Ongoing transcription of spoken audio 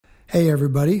Hey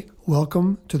everybody,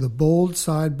 welcome to the Bold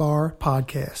Sidebar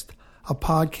Podcast, a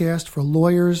podcast for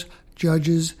lawyers,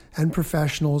 judges, and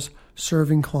professionals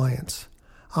serving clients.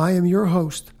 I am your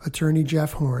host, Attorney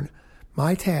Jeff Horn.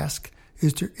 My task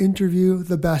is to interview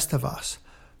the best of us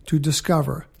to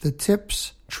discover the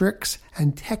tips, tricks,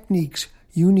 and techniques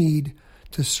you need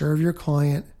to serve your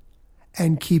client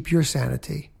and keep your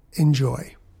sanity.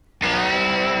 Enjoy.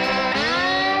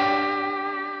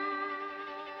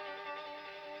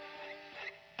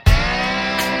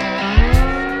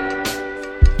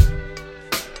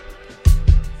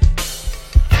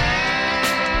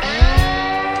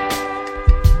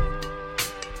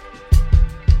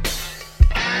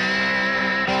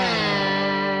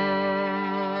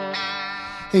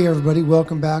 Hey everybody,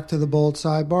 welcome back to the Bold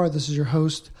Sidebar. This is your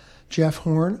host, Jeff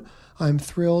Horn. I'm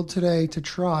thrilled today to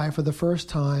try for the first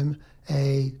time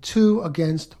a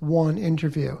 2-against-1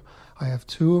 interview. I have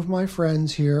two of my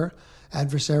friends here,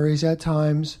 adversaries at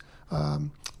times.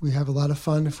 We have a lot of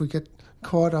fun. If we get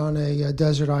caught on a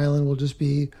desert island, we'll just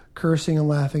be cursing and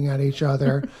laughing at each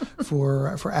other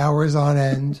for hours on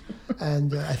end.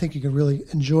 And I think you can really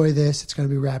enjoy this. It's going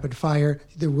to be rapid fire.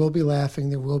 There will be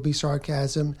laughing. There will be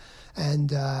sarcasm.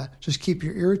 And just keep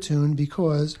your ear tuned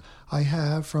because I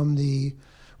have from the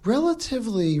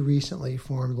relatively recently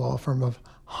formed law firm of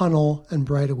Hunnell and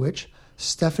Breitowich,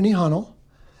 Stephanie Hunnell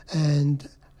and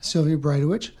Sylvia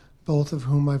Breitowich, both of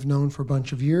whom I've known for a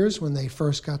bunch of years. When they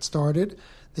first got started,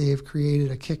 they have created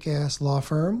a kick-ass law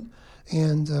firm,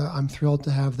 and I'm thrilled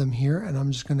to have them here. And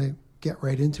I'm just going to get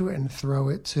right into it and throw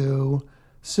it to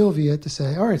Sylvia to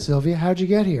say, all right, Sylvia, how'd you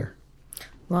get here?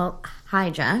 Well, hi,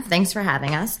 Jeff. Thanks for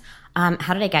having us.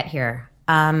 How did I get here?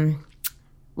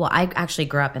 Well, I actually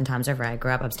grew up in Toms River. I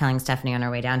was telling Stephanie on our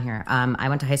way down here. I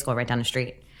went to high school right down the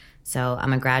street. So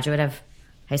I'm a graduate of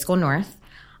High School North.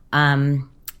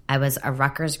 I was a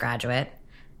Rutgers graduate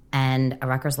and a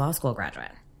Rutgers Law School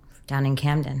graduate down in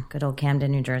Camden, good old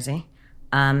Camden, New Jersey.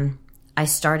 I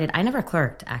never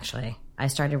clerked, actually. I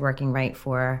started working right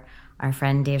for our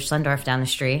friend Dave Schlendorf down the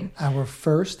street. Our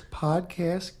first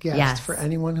podcast guest. Yes. For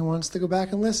anyone who wants to go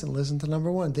back and listen to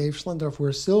number one, Dave Schlendorf,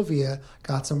 where Sylvia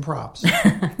got some props.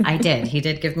 I did. He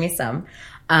did give me some.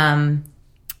 And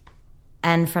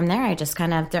from there, I just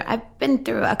I've been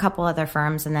through a couple other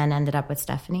firms and then ended up with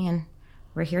Stephanie, and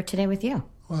we're here today with you.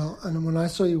 Well, and when I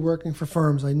saw you working for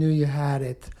firms, I knew you had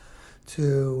it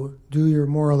to do your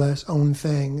more or less own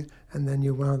thing. And then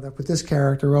you wound up with this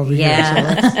character over here. So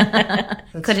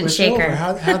let's couldn't shake her.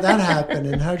 How'd that happen,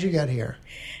 and how'd you get here?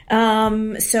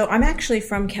 So I'm actually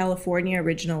from California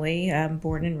originally,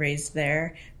 born and raised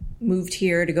there. Moved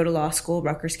here to go to law school,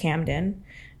 Rutgers Camden.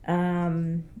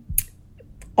 All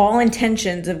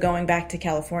intentions of going back to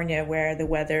California where the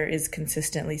weather is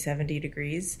consistently 70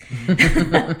 degrees.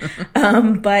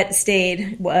 But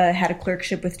stayed, had a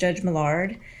clerkship with Judge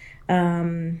Millard.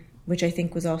 Which I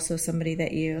think was also somebody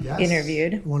that you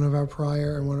interviewed. One of our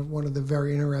prior and one of the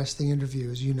very interesting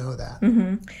interviews. You know that.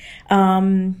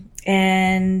 Mm-hmm.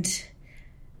 And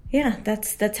yeah,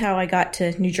 that's how I got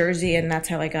to New Jersey, and that's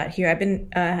how I got here. I've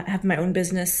been have my own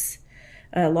business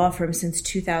law firm since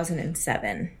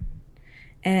 2007,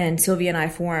 and Sylvia and I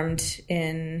formed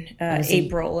in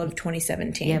April of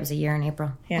 2017. Yeah, it was a year in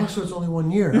April. Yeah. Oh, so it's only 1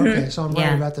 year. Okay, so I'm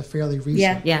right about the fairly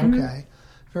recent. Yeah. Okay.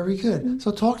 Very good.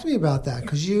 So talk to me about that,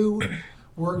 because you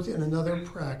worked in another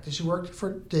practice. You worked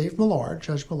for Dave Millard,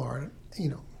 Judge Millard. You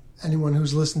know, anyone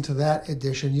who's listened to that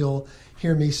edition, you'll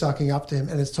hear me sucking up to him,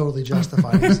 and it's totally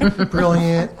justified. He's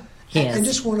brilliant, and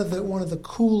just one of the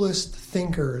coolest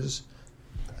thinkers.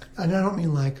 And I don't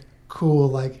mean like cool,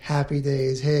 like Happy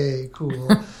Days, hey,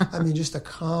 cool. I mean just a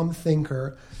calm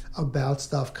thinker about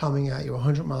stuff coming at you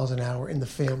 100 miles an hour in the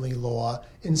family law,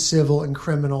 in civil and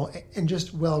criminal, and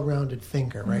just well-rounded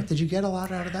thinker, right? Did you get a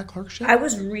lot out of that clerkship? I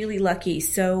was really lucky.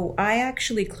 So I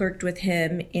actually clerked with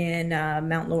him in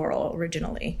Mount Laurel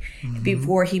originally,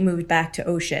 before he moved back to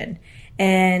Ocean.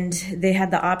 And they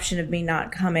had the option of me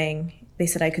not coming. They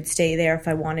said I could stay there if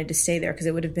I wanted to stay there, because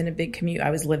it would have been a big commute. I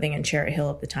was living in Cherry Hill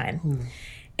at the time.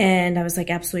 And I was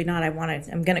like, absolutely not.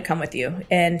 I'm going to come with you.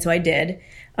 And so I did.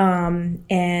 And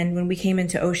when we came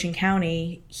into Ocean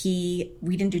County,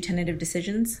 we didn't do tentative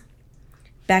decisions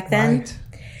back then. Right.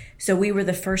 So we were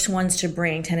the first ones to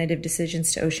bring tentative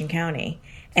decisions to Ocean County.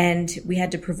 And we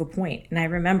had to prove a point. And I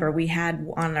remember we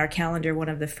had on our calendar, one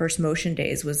of the first motion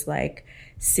days was like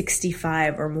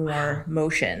 65 or more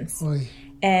motions. Oy.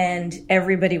 And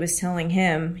everybody was telling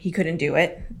him he couldn't do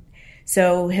it.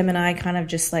 So him and I kind of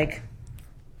just like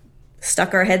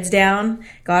stuck our heads down,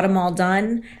 got them all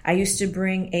done. I used to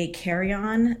bring a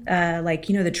carry-on,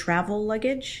 the travel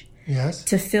luggage. Yes.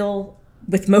 To fill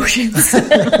with motions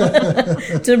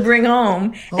to bring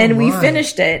home. And we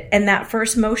finished it. And that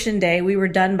first motion day, we were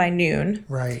done by noon.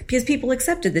 Right. Because people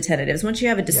accepted the tentatives. Once you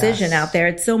have a decision out there,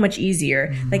 it's so much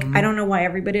easier. Like, I don't know why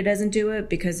everybody doesn't do it,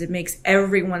 because it makes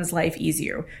everyone's life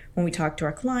easier. When we talk to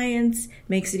our clients,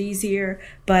 makes it easier.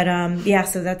 But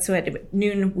so that's what, at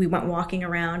noon, we went walking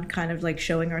around, kind of like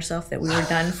showing ourselves that we were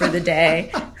done for the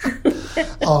day.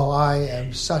 Oh, I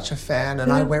am such a fan.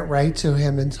 And I went right to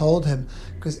him and told him,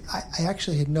 because I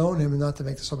actually had known him, and not to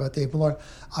make this all about Dave Millard,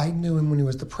 I knew him when he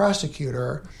was the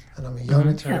prosecutor, and I'm a young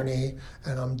attorney,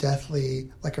 and I'm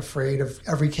deathly like afraid of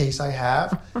every case I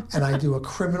have, and I do a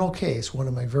criminal case, one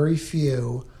of my very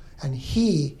few, and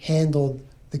he handled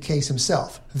the case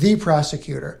himself, the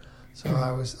prosecutor. So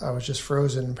I was just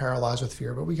frozen and paralyzed with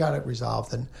fear, but we got it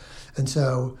resolved, and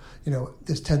so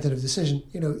this tentative decision,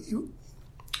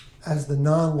 as the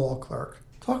non-law clerk.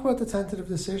 Talk about the tentative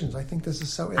decisions. I think this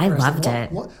is so interesting. I loved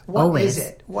it. What is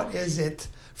it? What is it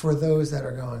for those that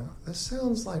are going, this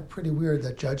sounds like pretty weird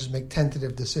that judges make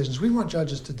tentative decisions. We want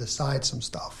judges to decide some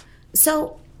stuff.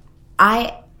 So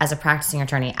I, as a practicing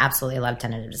attorney, absolutely love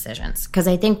tentative decisions, because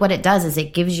I think what it does is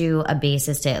it gives you a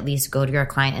basis to at least go to your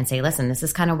client and say, listen, this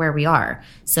is kind of where we are.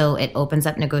 So it opens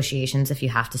up negotiations if you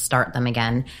have to start them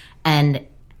again. And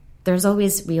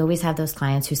we always have those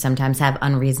clients who sometimes have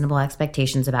unreasonable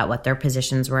expectations about what their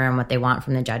positions were and what they want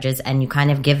from the judges. And you kind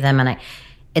of give them,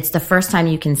 it's the first time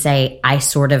you can say, I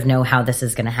sort of know how this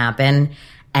is going to happen.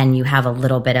 And you have a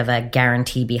little bit of a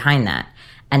guarantee behind that.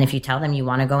 And if you tell them you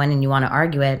want to go in and you want to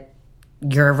argue it,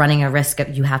 you're running a risk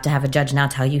of, you have to have a judge now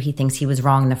tell you he thinks he was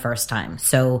wrong the first time.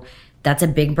 So that's a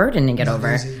big burden to get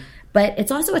over. Easy. But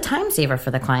it's also a time saver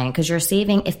for the client, because you're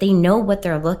saving, if they know what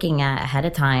they're looking at ahead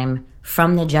of time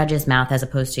from the judge's mouth as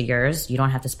opposed to yours, you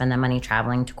don't have to spend that money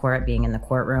traveling to court, being in the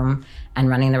courtroom, and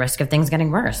running the risk of things getting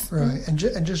worse. Right. And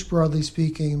just broadly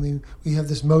speaking, I mean, we have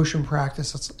this motion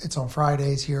practice. It's on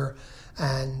Fridays here.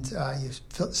 And you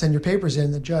send your papers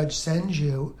in. The judge sends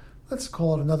you, let's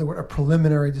call it another word, a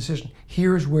preliminary decision.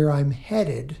 Here's where I'm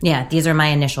headed. Yeah, these are my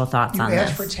initial thoughts on this. You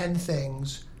ask for 10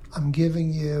 things. I'm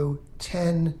giving you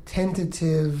 10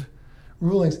 tentative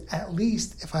rulings. At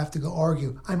least if I have to go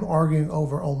argue, I'm arguing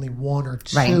over only one or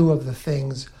two of the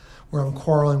things where I'm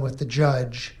quarreling with the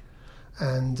judge.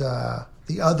 And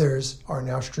the others are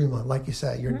now streamlined. Like you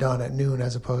said, you're done at noon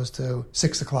as opposed to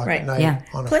 6 o'clock at night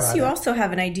on a Plus, Friday. you also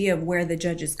have an idea of where the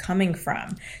judge is coming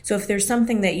from. So if there's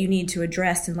something that you need to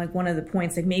address, and like one of the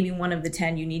points, like maybe one of the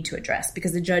 10 you need to address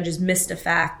because the judge has missed a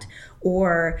fact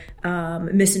or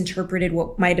misinterpreted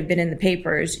what might have been in the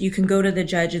papers, you can go to the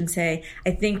judge and say,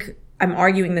 I think I'm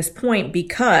arguing this point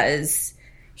because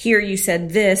here you said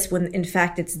this when in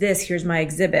fact it's this, here's my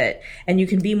exhibit. And you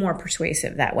can be more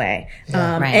persuasive that way.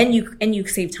 And you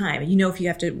save time. You know, if you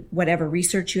have to, whatever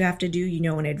research you have to do, you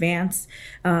know in advance.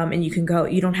 And you can go,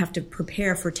 you don't have to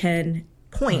prepare for 10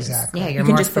 points. Exactly. Yeah, you're you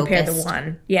can more just prepare focused. the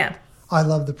one. Yeah. I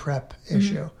love the prep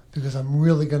issue because I'm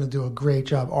really going to do a great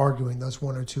job arguing those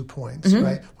 1 or 2 points,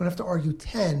 right? When I have to argue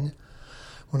 10,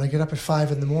 when I get up at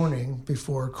 5 in the morning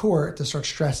before court to start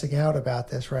stressing out about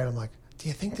this, right? I'm like, do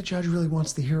you think the judge really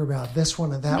wants to hear about this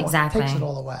one and that one? It takes it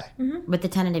all away. With the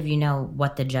tentative, you know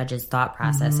what the judge's thought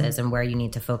process is and where you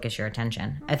need to focus your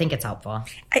attention. I think it's helpful.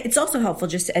 It's also helpful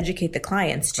just to educate the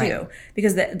clients too,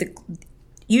 because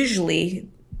usually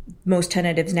most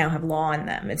tentatives now have law in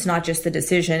them. It's not just the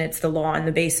decision, it's the law and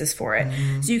the basis for it.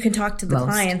 So you can talk to the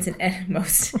clients and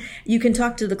you can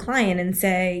talk to the client and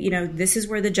say, you know, this is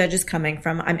where the judge is coming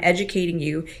from. I'm educating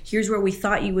you. Here's where we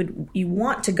thought you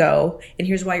want to go, and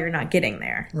here's why you're not getting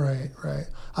there. Right.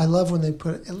 I love when they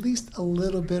put at least a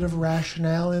little bit of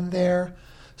rationale in there.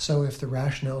 So if the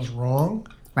rationale is wrong,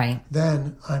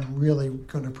 then I'm really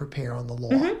going to prepare on the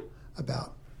law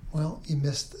about, well, you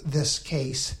missed this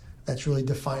case. That's really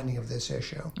defining of this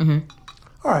issue. All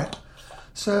right,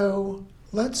 so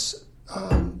let's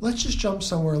just jump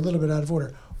somewhere a little bit out of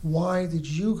order. Why did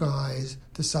you guys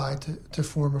decide to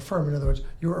form a firm? In other words,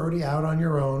 you were already out on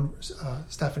your own,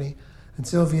 Stephanie and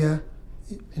Sylvia.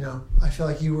 You know, I feel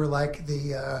like you were like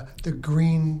the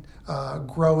green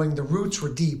growing. The roots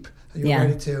were deep. You were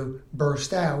ready to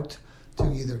burst out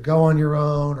to either go on your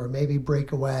own or maybe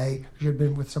break away. You had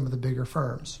been with some of the bigger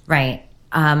firms, right?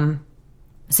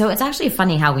 So it's actually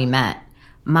funny how we met.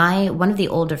 One of the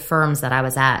older firms that I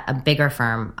was at, a bigger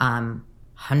firm,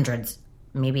 hundreds,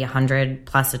 maybe 100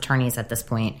 plus attorneys at this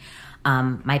point.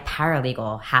 My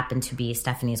paralegal happened to be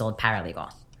Stephanie's old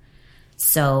paralegal.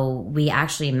 So we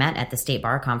actually met at the state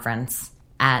bar conference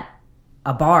at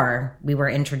a bar. We were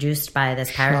introduced by this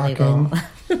paralegal.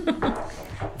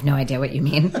 I have no idea what you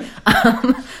mean.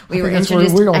 We were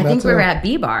introduced. I think we were at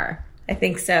B Bar. I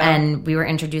think so. And we were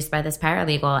introduced by this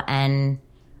paralegal, and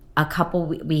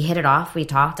we hit it off. We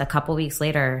talked. A couple weeks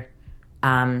later,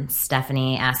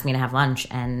 Stephanie asked me to have lunch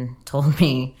and told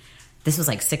me, this was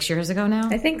like 6 years ago now.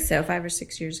 I think so, 5 or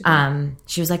 6 years ago.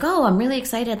 She was like, oh, I'm really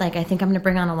excited. Like, I think I'm going to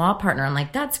bring on a law partner. I'm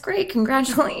like, that's great.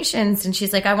 Congratulations. And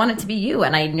she's like, I want it to be you.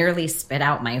 And I nearly spit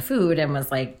out my food and was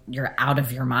like, you're out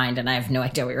of your mind. And I have no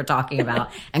idea what you're talking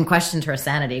about. And questioned her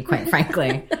sanity, quite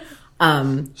frankly.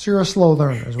 So you're a slow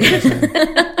learner, is what you're saying.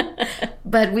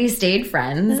 But we stayed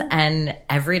friends. And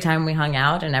every time we hung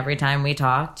out and every time we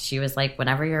talked, she was like,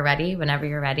 whenever you're ready.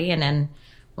 And then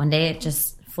one day it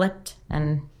just flipped,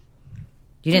 and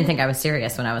you didn't think I was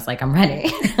serious when I was like, I'm ready.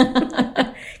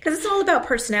 Because it's all about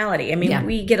personality. I mean,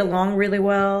 we get along really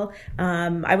well.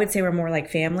 I would say we're more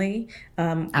like family.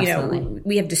 Absolutely.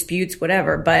 We have disputes,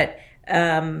 whatever. But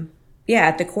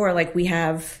at the core, like we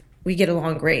get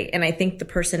along great. And I think the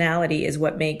personality is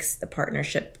what makes the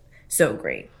partnership so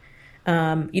great.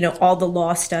 All the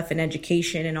law stuff and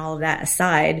education and all of that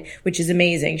aside, which is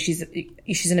amazing. She's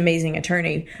an amazing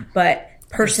attorney. But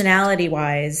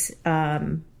personality-wise,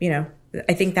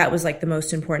 I think that was like the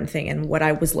most important thing and what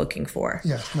I was looking for.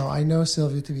 Yes. No, I know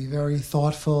Sylvia to be very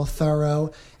thoughtful,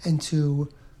 thorough, and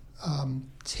to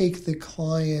take the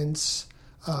client's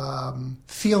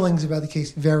feelings about the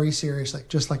case very seriously,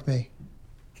 just like me.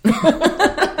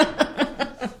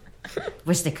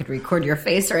 Wish they could record your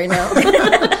face right now.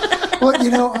 Well,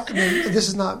 this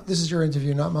is your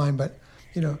interview, not mine, but,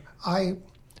 I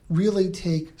really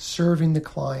take serving the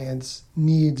client's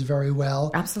needs very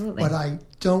well. Absolutely. But I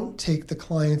don't take the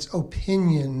client's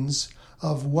opinions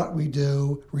of what we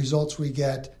do, results we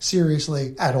get,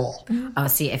 seriously at all. Oh,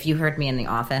 see, if you heard me in the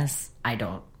office, I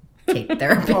don't take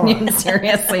their opinions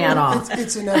seriously at all.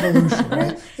 It's an evolution,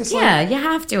 right? You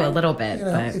have to a little bit.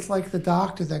 But it's like the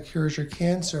doctor that cures your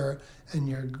cancer, and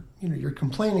you're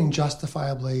complaining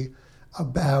justifiably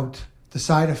about the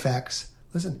side effects.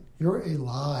 Listen, you're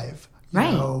alive.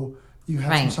 You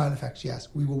have some side effects. Yes,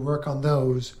 we will work on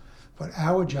those. But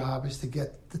our job is to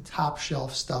get the top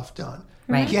shelf stuff done.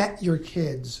 Right. Get your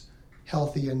kids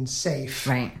healthy and safe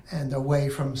and away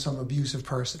from some abusive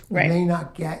person. Right. We may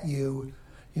not get you,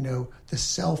 the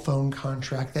cell phone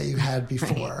contract that you had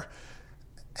before.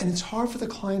 And it's hard for the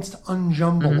clients to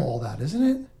unjumble all that, isn't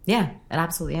it? Yeah, it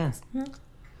absolutely is. Mm-hmm.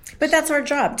 But that's our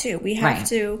job, too. We have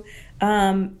to...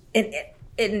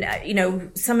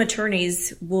 some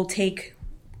attorneys will take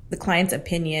the client's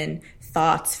opinion,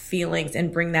 thoughts, feelings,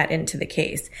 and bring that into the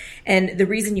case. And the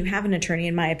reason you have an attorney,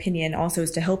 in my opinion, also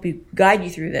is to help you, guide you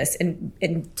through this and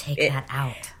take that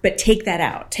out. But take that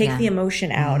out. Take the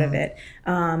emotion out of it.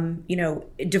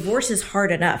 Divorce is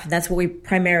hard enough. And that's what we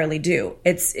primarily do.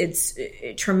 It's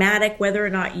traumatic whether or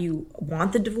not you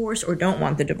want the divorce or don't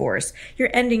want the divorce.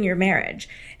 You're ending your marriage.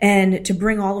 And to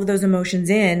bring all of those emotions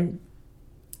in,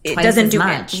 it twice doesn't as do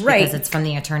much it right because it's from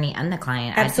the attorney and the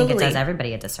client. Absolutely. I think it does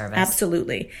everybody a disservice.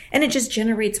 Absolutely. And it just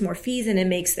generates more fees and it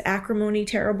makes the acrimony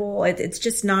terrible. It's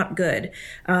just not good.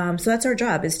 So that's our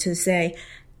job, is to say,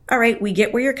 all right, we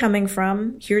get where you're coming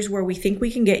from. Here's where we think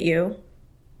we can get you,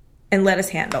 and let us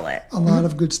handle it. A lot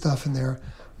of good stuff in there.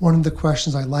 One of the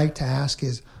questions I like to ask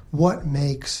is, what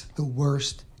makes the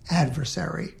worst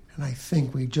adversary? And I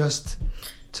think we just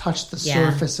touch the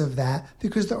surface of that,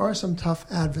 because there are some tough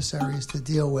adversaries to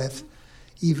deal with.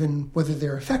 Even whether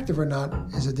they're effective or not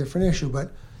is a different issue.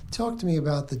 But talk to me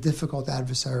about the difficult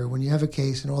adversary when you have a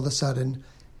case and all of a sudden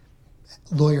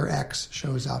lawyer X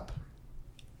shows up.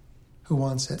 Who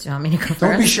wants it? Do you want me to go first?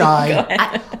 Don't be shy.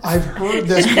 I've heard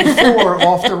this before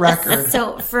off the record.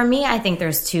 So for me, I think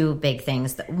there's two big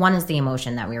things. One is the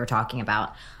emotion that we were talking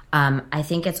about. I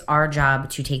think it's our job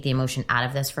to take the emotion out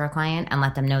of this for a client and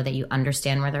let them know that you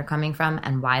understand where they're coming from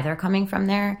and why they're coming from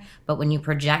there. But when you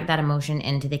project that emotion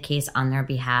into the case on their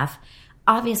behalf,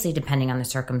 obviously depending on the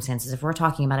circumstances, if we're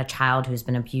talking about a child who's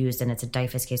been abused and it's a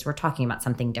DIFUS case, we're talking about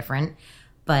something different.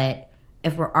 But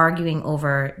if we're arguing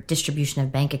over distribution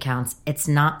of bank accounts, it's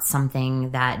not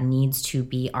something that needs to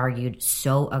be argued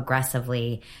so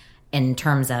aggressively in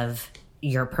terms of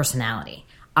your personality.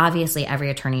 Obviously, every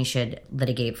attorney should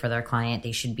litigate for their client.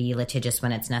 They should be litigious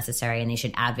when it's necessary, and they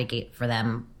should advocate for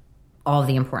them, all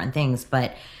the important things.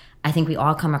 But I think we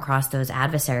all come across those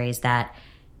adversaries that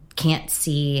can't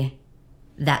see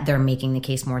that they're making the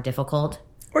case more difficult.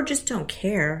 Or just don't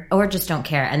care.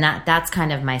 And that's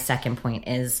kind of my second point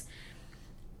is,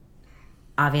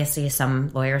 obviously some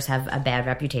lawyers have a bad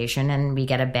reputation and we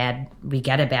get a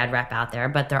bad rep out there,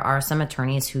 but there are some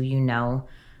attorneys who,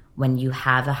 when you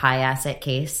have a high asset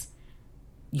case,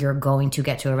 you're going to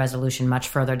get to a resolution much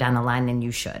further down the line than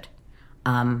you should.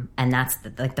 And that's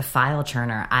the file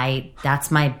churner.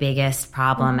 That's my biggest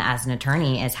problem as an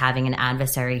attorney, is having an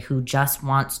adversary who just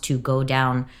wants to go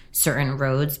down certain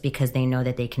roads because they know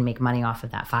that they can make money off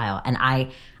of that file. And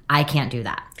I can't do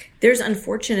that. There's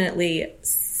unfortunately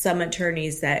some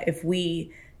attorneys that if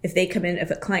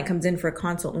a client comes in for a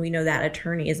consult and we know that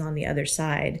attorney is on the other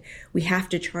side, we have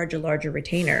to charge a larger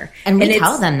retainer. And we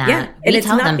tell them that. Yeah, we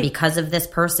tell them because of this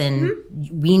person,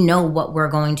 we know what we're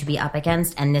going to be up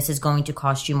against, and this is going to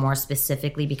cost you more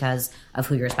specifically because of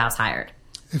who your spouse hired.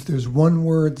 If there's one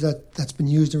word that's been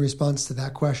used in response to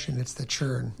that question, it's the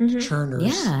churn. The churners.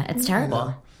 Yeah, it's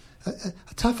terrible. A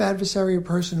tough adversary, a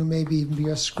person who maybe even be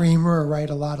a screamer or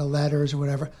write a lot of letters or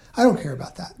whatever. I don't care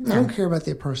about that. No. I don't care about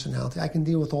their personality. I can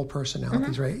deal with all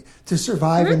personalities, right? To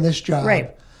survive in this job,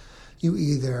 you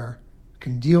either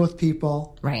can deal with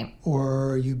people,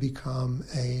 or you become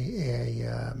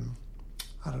a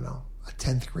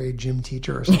 10th grade gym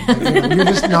teacher or something. You're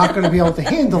just not going to be able to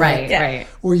handle it.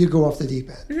 Or you go off the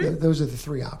deep end. Those are the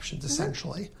three options,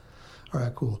 essentially. All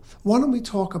right, cool. Why don't we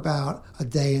talk about a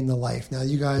day in the life? Now,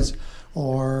 you guys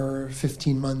are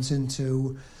 15 months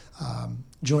into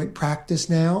joint practice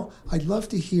now. I'd love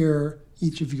to hear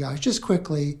each of you guys just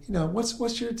quickly,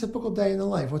 what's your typical day in the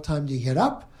life? What time do you get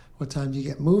up? What time do you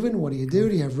get moving? What do you do?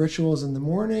 Do you have rituals in the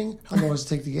morning? How long does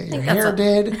it take to get your hair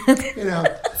did?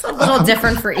 It's a little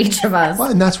different for each of us.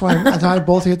 Well, and that's why I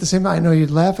both here at the same time. I know you'd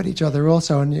laugh at each other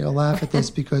also, and you'll laugh at this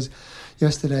because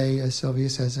yesterday Sylvia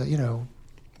says,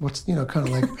 what's kind of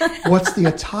like, what's the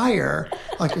attire?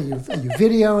 Like, are you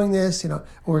videoing this?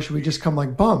 Or should we just come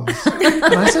like bums? And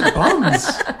I said bums.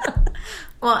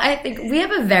 Well, I think we have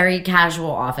a very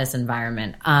casual office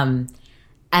environment,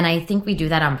 and I think we do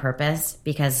that on purpose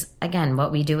because, again,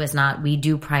 what we do we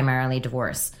do primarily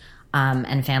divorce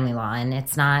and family law, and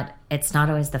it's not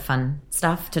always the fun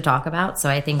stuff to talk about.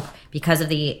 So I think because of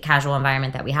the casual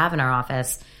environment that we have in our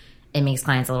office, it makes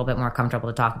clients a little bit more comfortable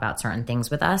to talk about certain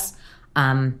things with us.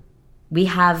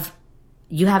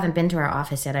 You haven't been to our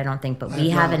office yet, I don't think, but we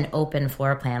have an open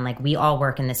floor plan. Like, we all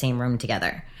work in the same room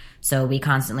together. So we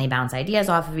constantly bounce ideas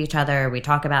off of each other. We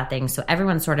talk about things. So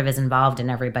everyone sort of is involved in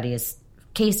everybody's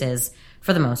cases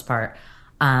for the most part.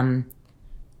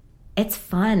 It's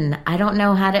fun. I don't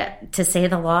know how to say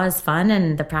the law is fun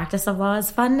and the practice of law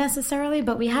is fun necessarily,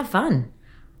 but we have fun.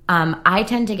 I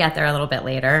tend to get there a little bit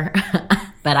later,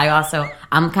 but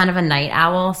I'm kind of a night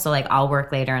owl. So I'll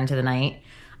work later into the night.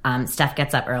 Steph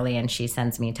gets up early and she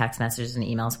sends me text messages and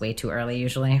emails way too early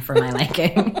usually for my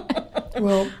liking.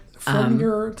 Well, from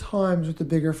your times with the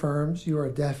bigger firms, you are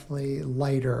definitely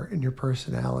lighter in your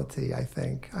personality, I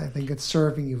think. I think it's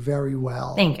serving you very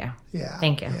well. Thank you. Yeah.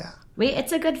 Thank you. Yeah.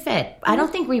 It's a good fit. I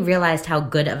don't think we realized how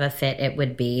good of a fit it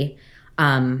would be.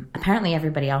 Apparently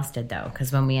everybody else did though,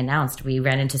 because when we announced, we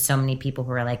ran into so many people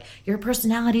who were like, your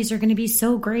personalities are going to be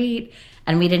so great.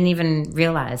 And we didn't even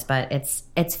realize, but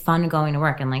it's fun going to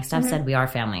work. And like Steph said, we are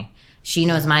family. She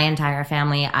knows my entire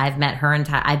family. I've met her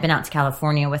I've been out to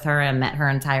California with her and met her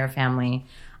entire family.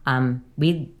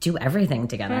 We do everything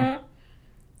together.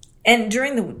 And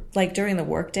during the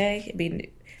workday, I mean,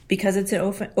 because it's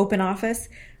an open office,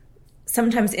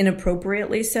 sometimes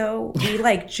inappropriately so,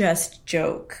 we just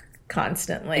joke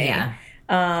constantly. Yeah.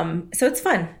 So it's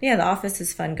fun. Yeah, the office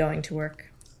is fun going to work.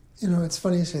 It's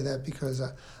funny you say that because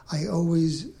I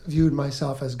always viewed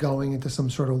myself as going into some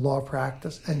sort of law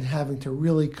practice and having to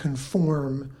really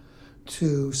conform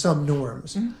to some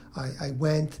norms. I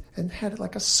went and had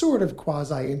a sort of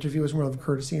quasi interview. It was more of a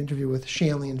courtesy interview with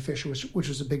Shanley and Fisher, which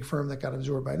was a big firm that got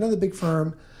absorbed by another big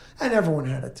firm. And everyone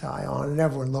had a tie on, and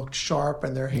everyone looked sharp,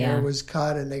 and their hair was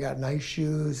cut, and they got nice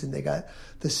shoes, and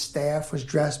the staff was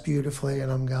dressed beautifully,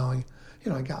 and I'm going,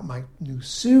 I got my new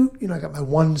suit, I got my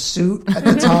one suit at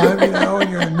the time, and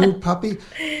you're a new puppy.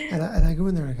 And I go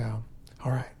in there and I go,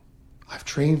 all right, I've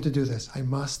trained to do this. I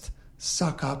must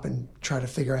suck up and try to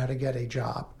figure out how to get a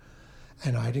job.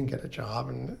 And I didn't get a job,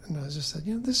 and I just said,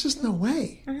 there's just no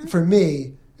way. For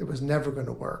me, it was never going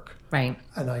to work. Right.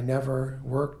 And I never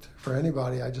worked for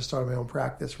anybody. I just started my own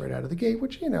practice right out of the gate,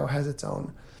 which, has its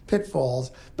own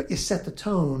pitfalls. But you set the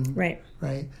tone. Right.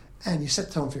 Right. And you set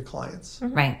the tone for your clients.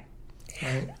 Right.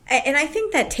 Right. And I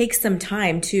think that takes some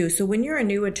time, too. So when you're a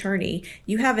new attorney,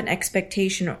 you have an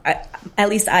expectation, at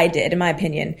least I did, in my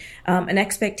opinion, an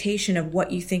expectation of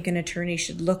what you think an attorney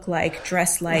should look like,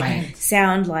 dress like,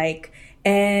 sound like.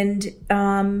 And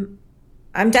I'm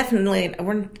definitely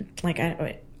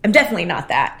not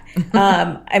that.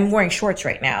 I'm wearing shorts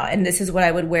right now, and this is what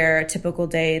I would wear a typical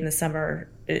day in the summer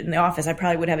in the office. I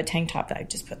probably would have a tank top that I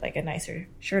just put a nicer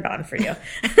shirt on for you,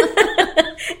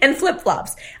 and flip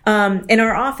flops. In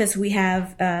our office, we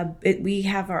have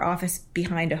our office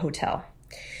behind a hotel.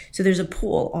 So there's a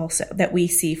pool also that we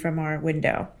see from our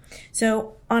window.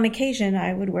 So on occasion,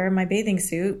 I would wear my bathing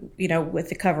suit, with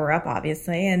the cover up,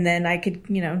 obviously, and then I could,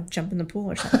 jump in the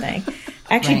pool or something.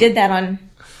 I actually did that on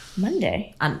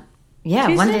Monday.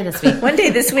 Tuesday? One day this week. One day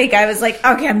this week, I was like,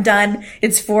 okay, I'm done.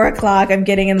 It's 4:00. I'm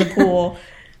getting in the pool.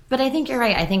 But I think you're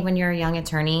right. I think when you're a young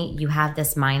attorney, you have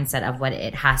this mindset of what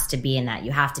it has to be, and that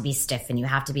you have to be stiff and you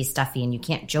have to be stuffy and you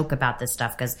can't joke about this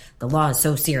stuff because the law is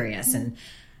so serious. And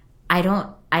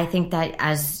I think that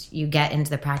as you get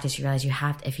into the practice, you realize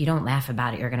if you don't laugh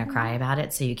about it, you're going to cry about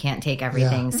it. So you can't take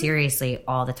everything seriously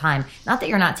all the time. Not that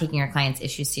you're not taking your client's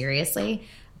issues seriously,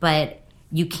 but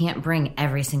you can't bring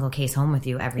every single case home with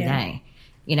you every day.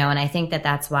 And I think that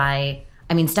that's why,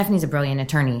 Stephanie's a brilliant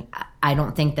attorney. I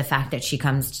don't think the fact that she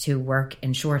comes to work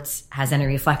in shorts has any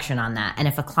reflection on that. And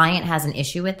if a client has an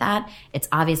issue with that, it's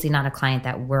obviously not a client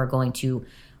that we're going to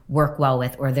work well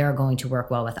with, or they're going to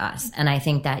work well with us. And I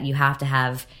think that you have to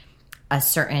have a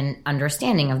certain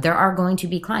understanding of there are going to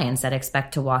be clients that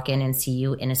expect to walk in and see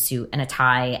you in a suit and a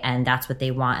tie, and that's what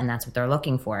they want and that's what they're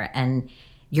looking for. And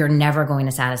you're never going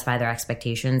to satisfy their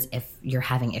expectations if you're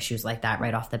having issues like that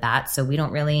right off the bat. So we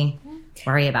don't really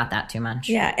worry about that too much.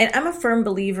 Yeah, and I'm a firm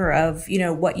believer of,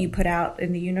 what you put out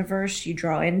in the universe, you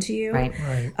draw into you. Right.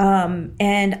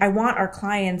 And I want our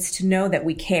clients to know that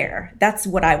we care. That's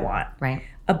what I want. Right.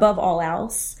 Above all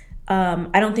else,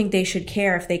 I don't think they should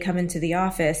care if they come into the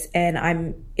office and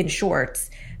I'm in shorts,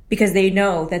 because they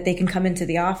know that they can come into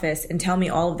the office and tell me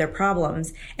all of their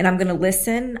problems, and I'm going to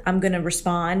listen, I'm going to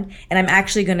respond, and I'm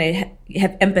actually going to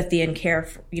have empathy and care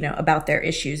for, about their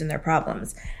issues and their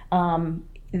problems.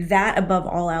 That above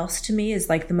all else to me is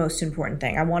like the most important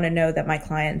thing. I want to know that my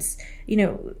clients,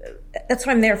 that's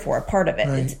what I'm there for, a part of it.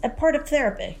 Right. It's a part of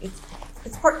therapy.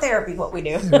 It's part therapy what we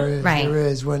do. There is. Right. There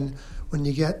is. When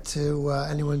you get to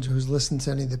anyone who's listened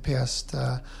to any of the past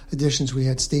editions, we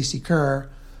had Stacey Kerr,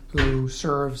 who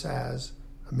serves as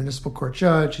a municipal court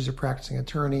judge. She's a practicing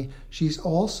attorney. She's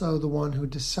also the one who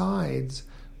decides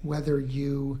whether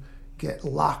you get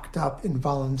locked up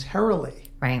involuntarily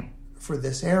for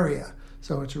this area.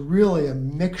 So it's really a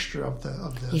mixture of the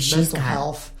mental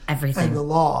health everything. And the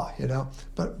law,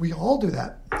 But we all do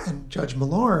that. And Judge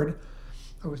Millard,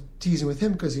 I was teasing with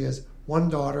him because he has one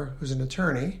daughter who's an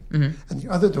attorney, and the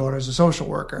other daughter is a social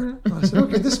worker. And I said,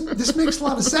 okay, this makes a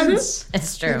lot of sense.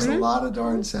 It's true. It makes a lot of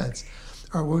darn sense.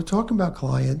 All right, we're talking about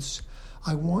clients.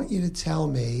 I want you to tell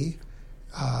me,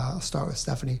 I'll start with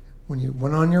Stephanie, when you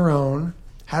went on your own,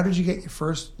 how did you get your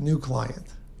first new client?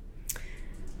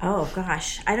 Oh,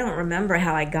 gosh. I don't remember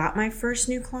how I got my first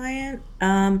new client.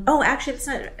 Actually, it's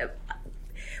not...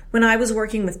 When I was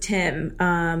working with Tim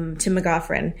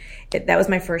McGoffrin, that was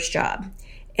my first job.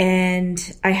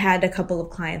 And I had a couple of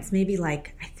clients, maybe I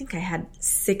think I had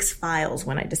 6 files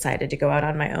when I decided to go out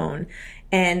on my own.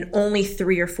 And only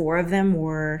 3 or 4 of them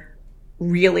were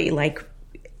really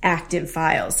active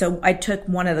files. So I took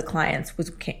one of the clients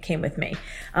came with me.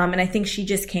 And I think she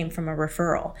just came from a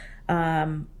referral.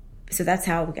 So that's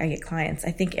how I get clients.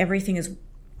 I think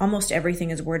almost everything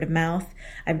is word of mouth.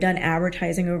 I've done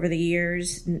advertising over the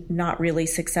years, not really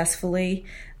successfully.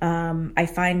 I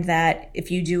find that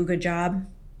if you do a good job,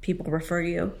 people refer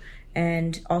you.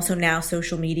 And also now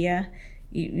social media,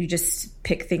 you just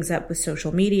pick things up with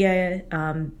social media,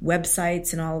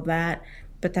 websites and all of that.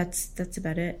 But that's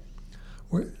about it.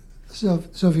 So,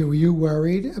 Sylvia, were you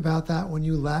worried about that when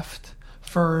you left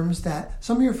firms, that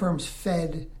some of your firms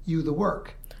fed you the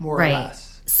work, more or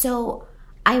less? So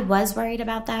I was worried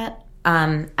about that.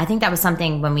 I think that was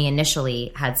something when we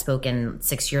initially had spoken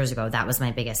 6 years ago, that was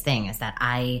my biggest thing, is that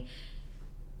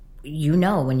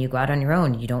when you go out on your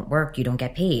own, you don't work, you don't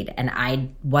get paid. And I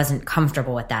wasn't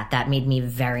comfortable with that. That made me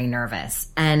very nervous.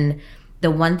 And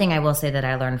the one thing I will say that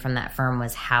I learned from that firm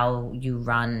was how you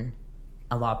run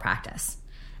a law practice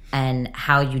and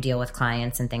how you deal with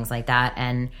clients and things like that.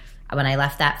 And when I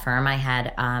left that firm, I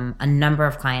had a number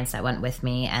of clients that went with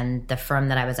me. And the firm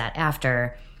that I was at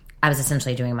after, I was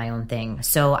essentially doing my own thing.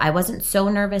 So I wasn't so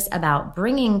nervous about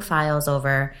bringing files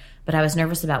over, but I was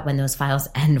nervous about when those files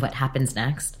end, what happens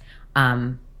next.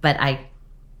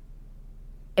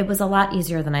 It was a lot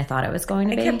easier than I thought it was going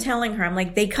to be. I kept telling her, I'm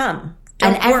like, they come.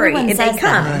 Don't worry. Everyone says they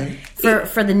come. Right.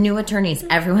 For the new attorneys,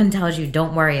 everyone tells you,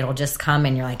 don't worry, it'll just come.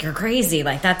 And you're like, you're crazy.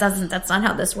 That's not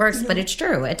how this works. But it's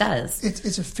true. It does.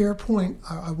 It's a fair point.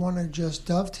 I want to just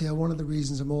dovetail. One of the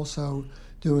reasons I'm also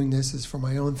doing this is for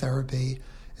my own therapy,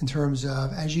 in terms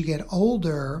of as you get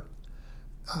older,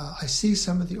 I see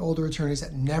some of the older attorneys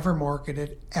that never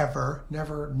marketed ever,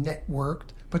 never networked,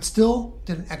 but still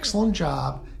did an excellent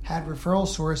job, had referral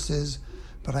sources,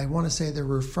 but I want to say the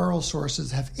referral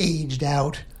sources have aged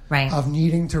out of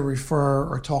needing to refer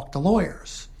or talk to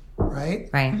lawyers, right?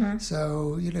 Right.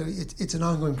 So, it's an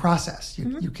ongoing process.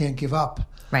 You can't give up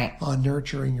on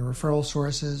nurturing your referral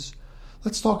sources.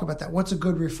 Let's talk about that. What's a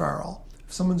good referral?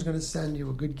 If someone's going to send you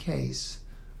a good case,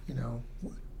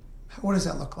 what does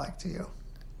that look like to you?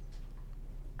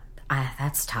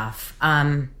 That's tough.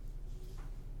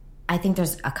 I think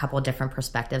there's a couple of different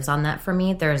perspectives on that for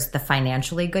me. There's the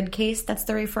financially good case. That's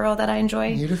the referral that I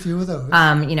enjoy. Need a few of those.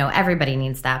 Everybody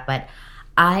needs that. But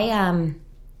I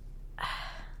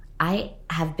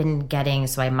have been getting,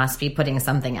 so I must be putting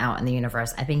something out in the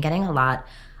universe. I've been getting a lot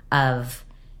of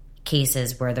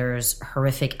cases where there's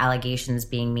horrific allegations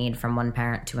being made from one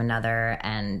parent to another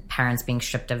and parents being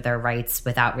stripped of their rights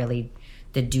without really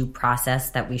the due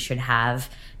process that we should have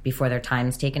before their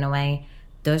time's taken away.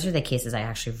 Those are the cases I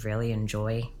actually really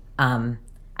enjoy.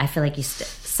 I feel like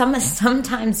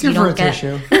sometimes you don't get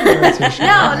tissue.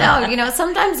 No.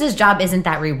 Sometimes this job isn't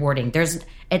that rewarding.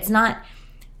 It's not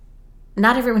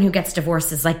everyone who gets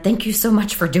divorced is like, thank you so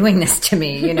much for doing this to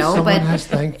me. Someone has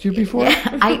thanked you before.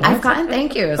 Yeah, I've gotten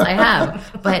thank yous. I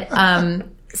have, but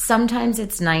sometimes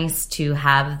it's nice to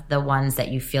have the ones that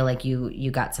you feel like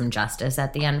you got some justice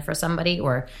at the end for somebody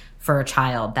or for a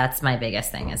child. That's my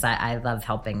biggest thing. Is I love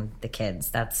helping the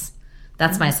kids. That's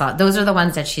my thought. Those are the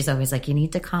ones that she's always like, you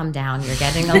need to calm down. You're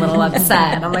getting a little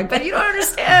upset. And I'm like, but you don't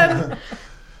understand.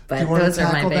 But those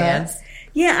are my biggest.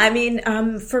 Yeah, I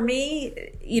mean, for me,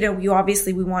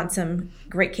 we want some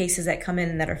great cases that come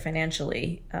in that are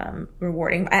financially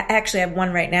rewarding. I actually have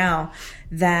one right now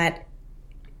that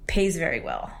pays very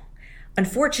well.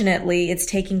 Unfortunately, it's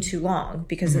taking too long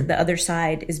because the other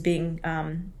side is being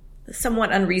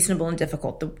somewhat unreasonable and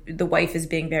difficult. The wife is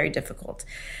being very difficult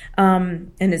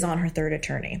and is on her third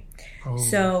attorney. Oh.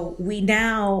 So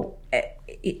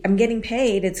I'm getting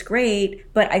paid. It's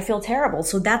great, but I feel terrible.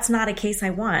 So that's not a case I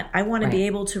want. I want to be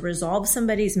able to resolve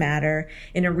somebody's matter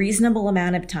in a reasonable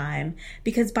amount of time.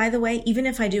 Because, by the way, even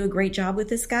if I do a great job with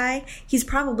this guy, he's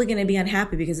probably going to be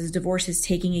unhappy because his divorce is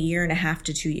taking 1.5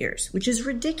 to 2 years, which is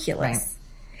ridiculous. Right.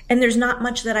 And there's not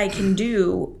much that I can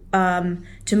do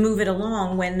to move it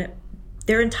along when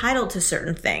they're entitled to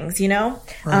certain things,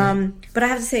 Right. But I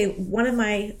have to say, one of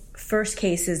my first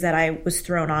cases that I was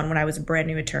thrown on when I was a brand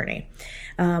new attorney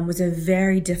was a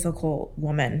very difficult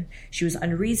woman. She was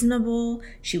unreasonable.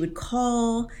 She would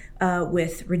call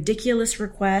with ridiculous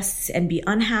requests and be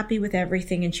unhappy with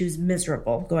everything, and she was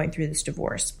miserable going through this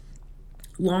divorce.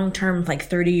 Long-term,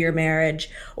 30-year marriage,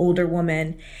 older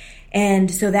woman.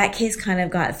 And so that case kind of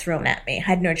got thrown at me. I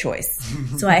had no choice.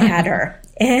 So I had her.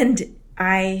 And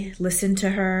I listened to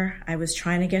her. I was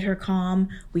trying to get her calm.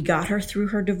 We got her through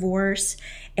her divorce.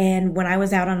 And when I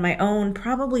was out on my own,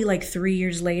 probably 3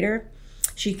 years later,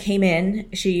 she came in.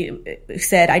 She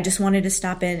said, I just wanted to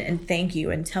stop in and thank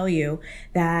you and tell you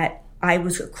that I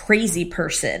was a crazy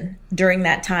person during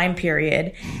that time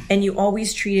period. And you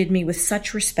always treated me with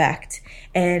such respect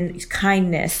and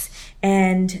kindness.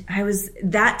 And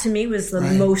that to me was the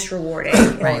most rewarding.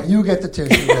 Right. You get the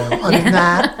tissue now. I mean,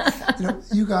 that,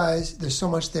 you guys, there's so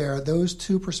much there. Those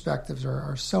two perspectives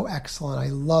are so excellent. I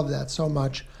love that so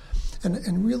much.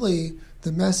 And really,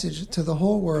 the message to the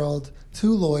whole world,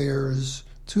 to lawyers,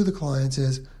 to the clients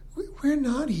is, we're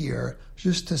not here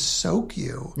just to soak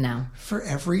you for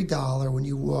every dollar when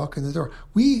you walk in the door.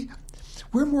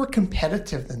 We're more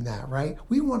competitive than that, right?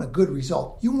 We want a good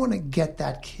result. You want to get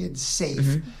that kid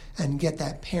safe and get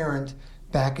that parent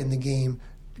back in the game.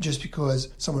 Just because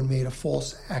someone made a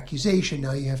false accusation,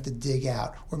 now you have to dig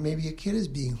out. Or maybe a kid is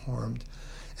being harmed.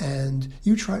 And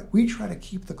we try to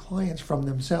keep the clients from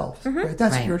themselves. Right?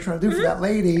 That's what you're trying to do for that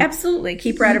lady. Absolutely.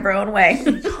 Keep her out of her own way.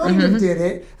 You kind of did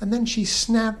it, and then she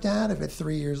snapped out of it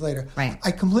 3 years later. Right.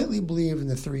 I completely believe in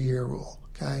the 3-year rule,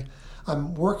 okay?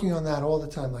 I'm working on that all the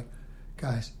time.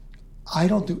 Guys, I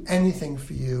don't do anything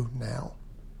for you now.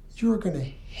 You're going to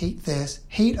hate this,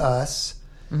 hate us,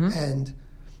 and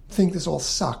think this all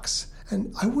sucks.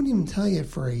 And I wouldn't even tell you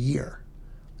for a year,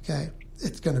 okay?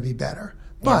 It's going to be better.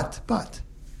 Yeah. But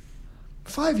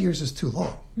 5 years is too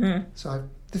long. So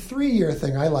the 3-year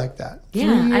thing, I like that.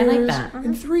 Yeah, I like that.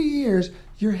 In 3 years,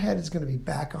 your head is going to be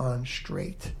back on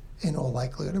straight in all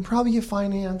likelihood. And probably your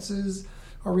finances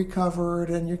are recovered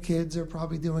and your kids are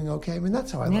probably doing okay. I mean,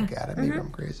 that's how I look at it. Maybe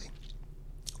I'm crazy.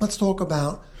 Let's talk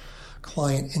about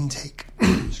client intake.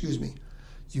 Excuse me.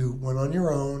 You went on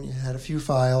your own. You had a few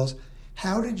files.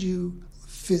 How did you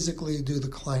physically do the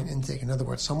client intake? In other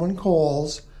words, someone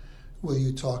calls. Will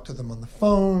you talk to them on the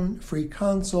phone? Free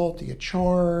consult? Do you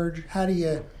charge? How do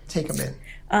you take them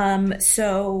in?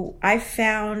 So I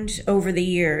found over the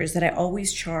years that I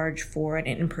always charge for an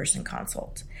in-person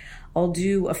consult. I'll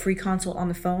do a free consult on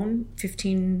the phone,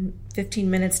 15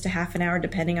 minutes to half an hour,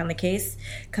 depending on the case,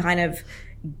 kind of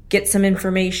get some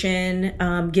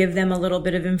information, give them a little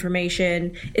bit of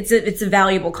information. It's a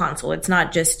valuable consult. It's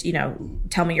not just,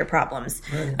 tell me your problems.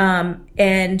 Right.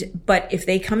 But if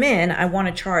they come in, I want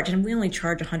to charge, and we only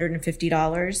charge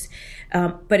 $150,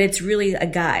 but it's really a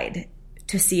guide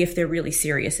to see if they're really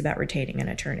serious about retaining an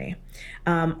attorney.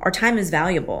 Our time is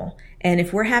valuable. And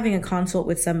if we're having a consult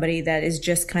with somebody that is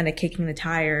just kind of kicking the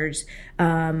tires,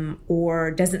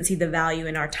 or doesn't see the value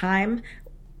in our time,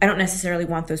 I don't necessarily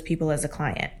want those people as a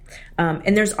client.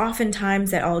 And there's often times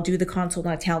that I'll do the consult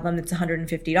and I tell them it's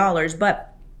 $150,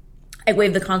 but I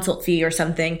waive the consult fee or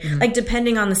something, like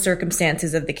depending on the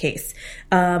circumstances of the case.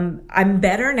 I'm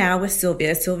better now with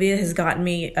Sylvia. Sylvia has gotten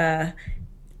me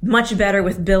much better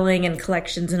with billing and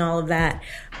collections and all of that,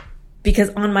 because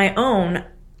on my own,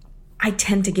 I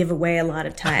tend to give away a lot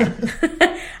of time.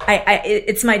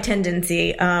 It's my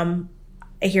tendency.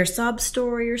 I hear a sob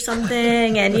story or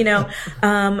something, and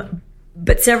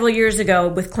but several years ago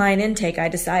with client intake, I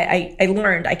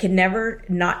learned I can never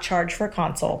not charge for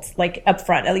consults, like up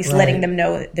front, at least letting them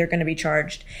know that they're going to be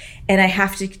charged, and I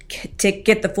have to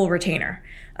get the full retainer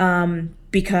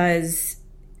because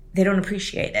they don't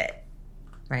appreciate it.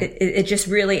 Right. It just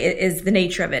really is the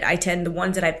nature of it. The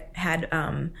ones that I've had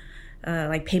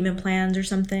like payment plans or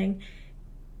something,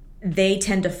 they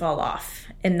tend to fall off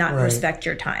and not respect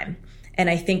your time. And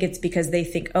I think it's because they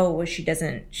think, oh, well, she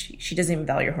doesn't even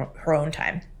value her own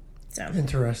time. So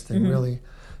interesting, really.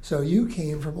 So you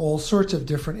came from all sorts of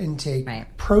different intake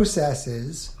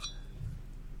processes.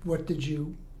 What did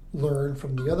you learn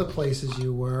from the other places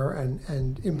you were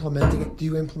and implementing it? Do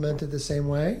you implement it the same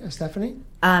way as Stephanie?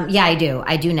 Yeah, I do.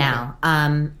 I do now.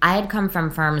 I had come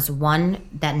from firms, one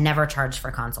that never charged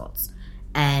for consults.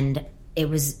 And it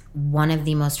was one of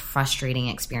the most frustrating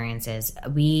experiences.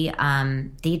 The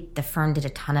firm did a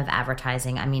ton of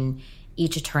advertising. I mean,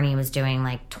 each attorney was doing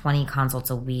like 20 consults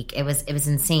a week. It was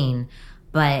insane.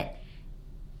 But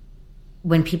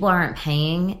when people aren't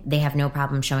paying, they have no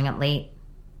problem showing up late.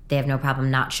 They have no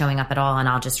problem not showing up at all, and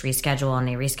I'll just reschedule, and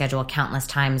they reschedule countless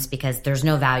times because there's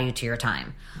no value to your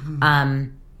time.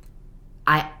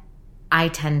 I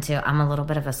tend to, I'm a little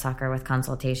bit of a sucker with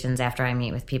consultations. After I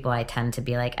meet with people, I tend to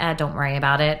be like, don't worry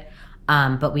about it.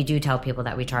 But we do tell people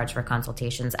that we charge for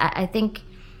consultations. I think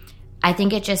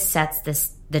it just sets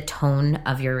the tone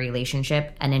of your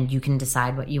relationship, and then you can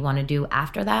decide what you want to do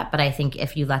after that. But I think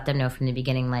if you let them know from the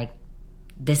beginning, like,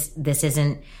 this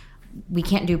isn't, we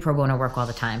can't do pro bono work all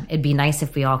the time. It'd be nice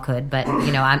if we all could, but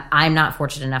I'm not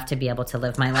fortunate enough to be able to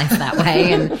live my life that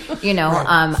way. And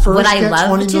First, what I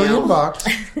love $20 to million bucks.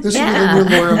 This is the new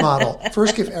lawyer model.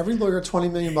 First, give every lawyer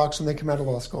 $20 million bucks when they come out of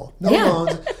law school. No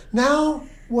loans. Now,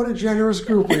 what a generous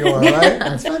group we are, right?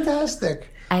 That's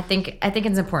fantastic. I think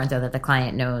it's important though that the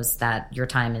client knows that your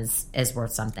time is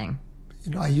worth something.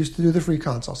 I used to do the free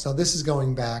consults. Now, this is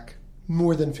going back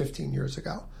more than 15 years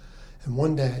ago. And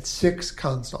one day I had 6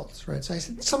 consults, right? So I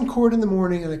said, some court in the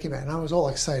morning, and I came back, and I was all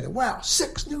excited. Wow,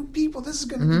 6 new people. This is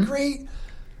going to be great.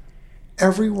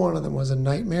 Every one of them was a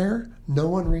nightmare. No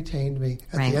one retained me.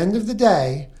 At the end of the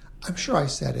day, I'm sure I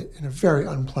said it in a very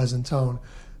unpleasant tone.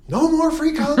 No more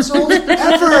free consults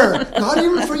ever. Not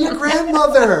even for your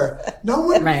grandmother. No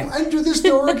one enter this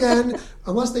door again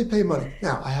unless they pay money.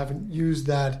 Now, I haven't used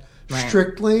that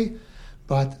strictly,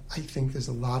 but I think there's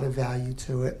a lot of value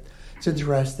to it. It's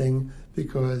interesting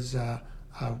because, I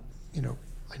know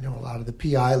a lot of the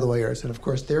PI lawyers, and of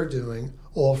course they're doing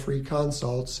all free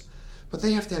consults, but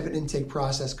they have to have an intake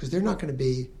process because they're not going to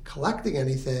be collecting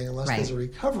anything unless there's a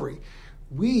recovery.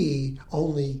 We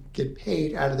only get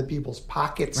paid out of the people's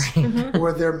pockets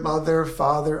or their mother,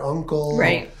 father, uncle.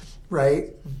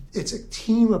 Right? It's a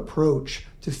team approach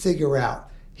to figure out,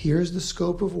 here's the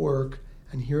scope of work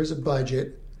and here's a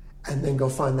budget, and then go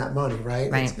find that money,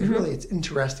 right? It's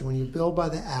interesting when you bill by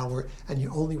the hour and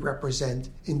you only represent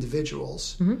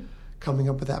individuals. Coming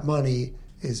up with that money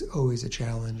is always a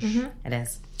challenge. It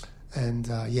is. And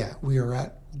we are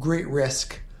at great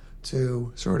risk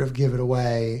to sort of give it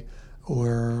away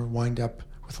or wind up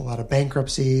with a lot of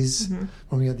bankruptcies.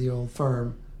 When we had the old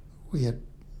firm, we had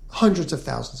hundreds of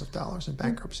thousands of dollars in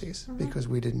bankruptcies because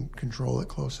we didn't control it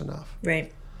close enough.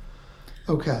 Right.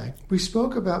 Okay. We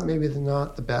spoke about maybe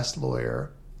not the best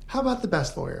lawyer. How about the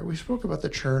best lawyer? We spoke about the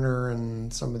churner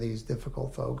and some of these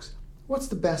difficult folks. What's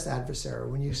the best adversary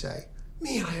when you say,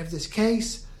 man, I have this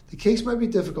case. The case might be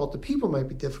difficult. The people might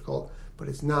be difficult, but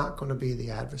it's not going to be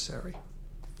the adversary.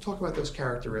 Talk about those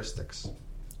characteristics.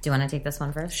 Do you want to take this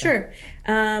one first? Sure.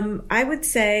 I would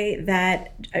say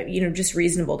that, just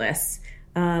reasonableness,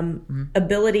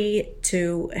 ability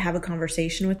to have a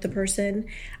conversation with the person.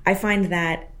 I find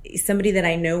that somebody that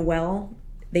I know well,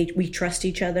 we trust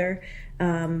each other.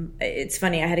 It's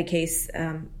funny. I had a case,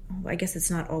 I guess it's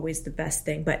not always the best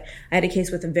thing, but I had a case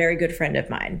with a very good friend of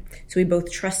mine. So we both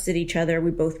trusted each other.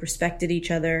 We both respected each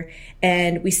other.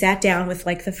 And we sat down with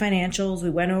like the financials. We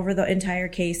went over the entire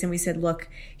case and we said, look,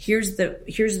 here's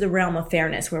the realm of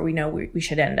fairness where we know we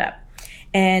should end up.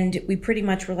 And we pretty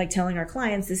much were like telling our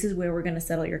clients, this is where we're going to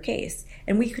settle your case.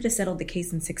 And we could have settled the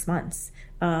case in 6 months.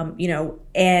 And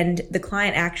the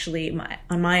client actually,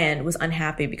 on my end, was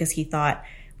unhappy because he thought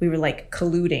we were like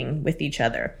colluding with each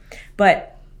other.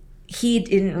 But he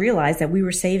didn't realize that we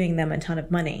were saving them a ton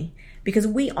of money, because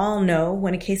we all know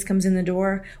when a case comes in the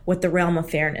door what the realm of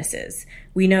fairness is.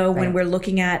 We know when we're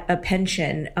looking at a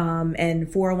pension and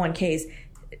 401ks,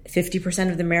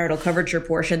 50% of the marital coverage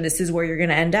portion, this is where you're going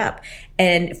to end up.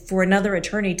 And for another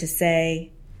attorney to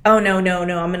say, oh, no,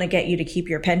 I'm going to get you to keep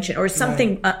your pension, or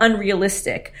something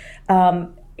unrealistic,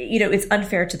 it's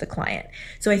unfair to the client.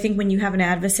 So I think when you have an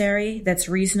adversary that's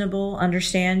reasonable,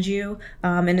 understands you,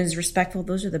 and is respectful,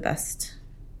 those are the best.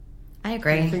 I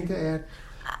agree. Anything to add?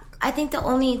 I think the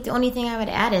only thing I would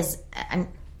add is,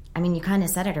 you kind of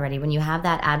said it already. When you have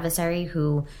that adversary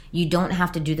who you don't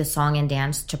have to do the song and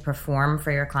dance to perform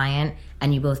for your client,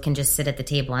 and you both can just sit at the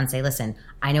table and say, listen,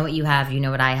 I know what you have, you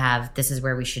know what I have, this is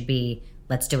where we should be,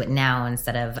 let's do it now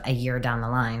instead of a year down the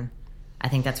line. I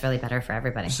think that's really better for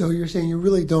everybody. So you're saying you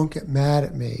really don't get mad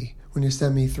at me when you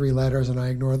send me 3 letters and I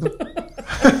ignore them?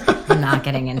 I'm not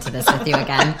getting into this with you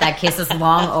again. That case is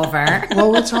long over. Well,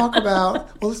 let's talk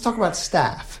about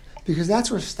staff, because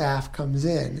that's where staff comes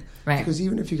in. Right. Because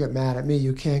even if you get mad at me,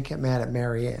 you can't get mad at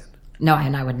Mary Ann. No,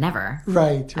 and I would never.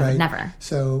 Right. I would never.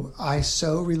 So I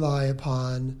so rely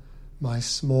upon my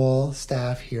small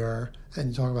staff here, and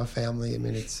you talk about family. I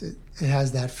mean, it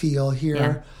has that feel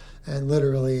here, and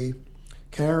literally,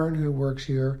 Karen, who works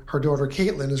here, her daughter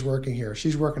Caitlin is working here.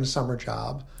 She's working a summer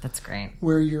job. That's great.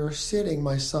 Where you're sitting,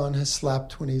 my son has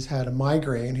slept when he's had a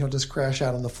migraine. He'll just crash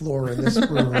out on the floor in this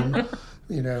room,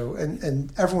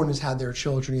 and everyone has had their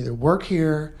children either work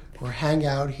here or hang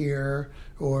out here,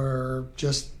 or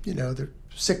just, their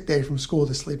sick day from school,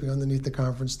 they're sleeping underneath the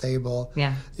conference table.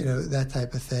 Yeah. That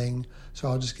type of thing. So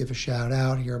I'll just give a shout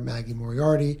out here. Maggie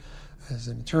Moriarty, as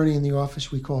an attorney in the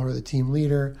office, we call her the team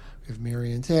leader. We have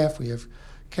Mary Ann Taff, we have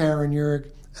Karen Urick,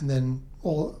 and then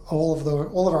all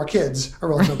of our kids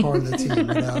are also part of the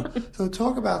team. So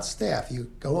talk about staff.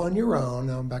 You go on your own.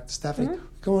 Now I'm back to Stephanie. Mm-hmm.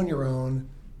 Go on your own.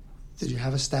 Did you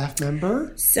have a staff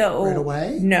member right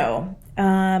away? No.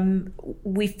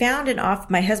 We found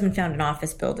my husband found an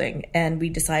office building, and we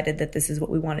decided that this is what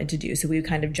we wanted to do. So we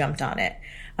kind of jumped on it.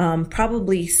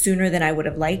 Probably sooner than I would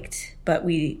have liked, but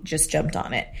we just jumped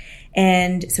on it.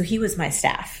 And so he was my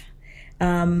staff.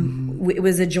 It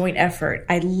was a joint effort.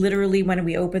 I literally, when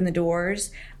we opened the doors,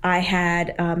 I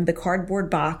had the cardboard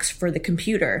box for the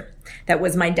computer that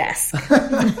was my desk.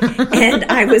 And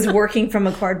I was working from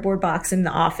a cardboard box in the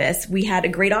office. We had a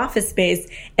great office space,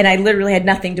 and I literally had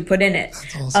nothing to put in it.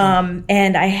 That's awesome.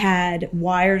 And I had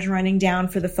wires running down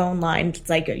for the phone line. It's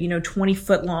like,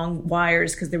 20-foot long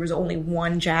wires, because there was only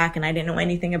one jack, and I didn't know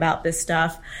anything about this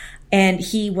stuff. And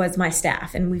he was my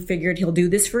staff, and we figured he'll do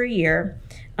this for a year.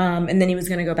 And then he was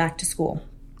going to go back to school.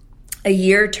 A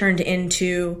year turned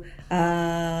into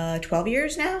 12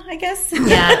 years now, I guess.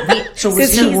 Yeah. So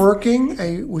was he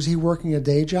working? Was he working a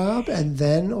day job and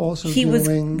then also He was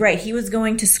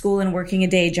going to school and working a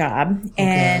day job,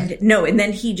 and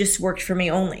then he just worked for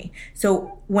me only.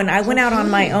 So when I went out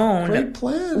on my own, great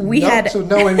plan. So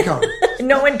no income.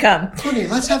 No income. Honey,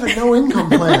 let's have a no income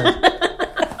plan.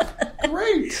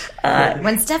 Great.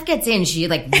 When Steph gets in, she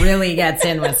really gets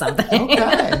in with something.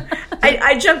 Okay.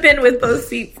 I jump in with both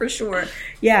feet for sure.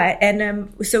 Yeah,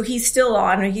 and so he's still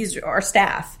on. He's our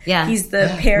staff. Yeah, he's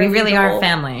the paralegal. We really are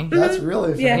family. That's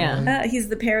really family. Yeah, he's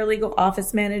the paralegal,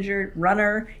 office manager,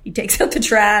 runner. He takes out the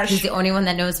trash. He's the only one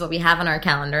that knows what we have on our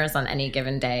calendars on any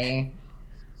given day.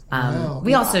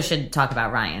 We also should talk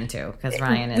about Ryan too, because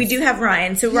Ryan is. We do have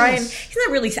Ryan. So Ryan, he's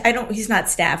not really. He's not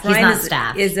staff.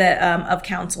 Ryan is a of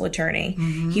counsel attorney.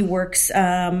 Mm-hmm. He works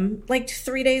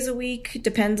 3 days a week.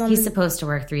 Depends on. He's supposed to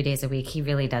work 3 days a week. He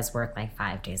really does work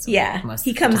 5 days a week. Yeah,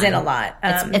 he comes in a lot.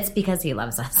 It's because he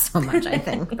loves us so much, I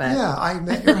think. But. Yeah, I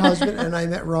met your husband and I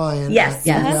met Ryan at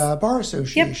the Bar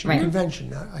Association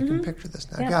convention. I can picture this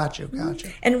now. Yep. Got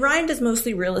you. And Ryan does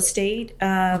mostly real estate.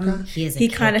 He is a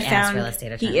kick-ass real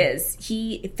estate attorney.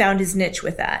 He found his niche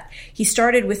with that. He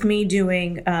started with me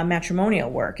doing matrimonial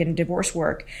work and divorce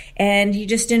work, and he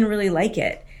just didn't really like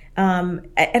it.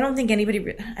 I don't think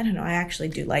anybody, I don't know, I actually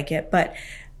do like it, but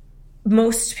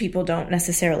most people don't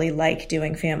necessarily like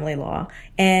doing family law.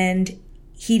 And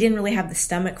he didn't really have the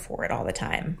stomach for it all the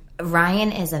time.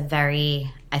 Ryan is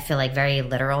I feel like, very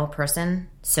literal person.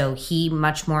 So he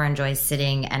much more enjoys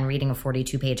sitting and reading a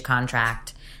 42-page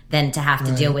contract than to have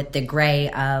to deal with the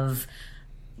gray of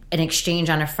an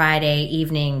exchange on a Friday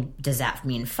evening. Does that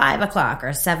mean 5 o'clock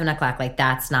or 7 o'clock? Like,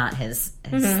 that's not his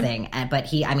thing.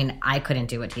 But I couldn't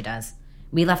do what he does.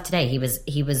 We left today. He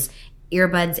was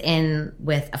earbuds in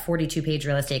with a 42-page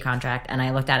real estate contract, and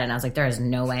I looked at it and I was like, there is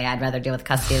no way I'd rather deal with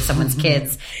custody of someone's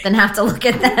kids than have to look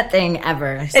at that thing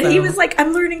ever. So. And he was like,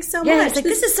 I'm learning so much. Yeah, it's like,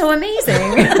 this is so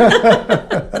amazing.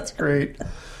 That's great.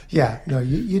 Yeah, no,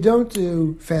 you don't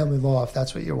do family law if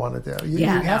that's what you want to do. You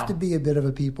have to be a bit of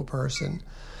a people person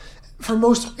for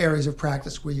most areas of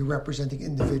practice where you're representing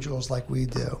individuals like we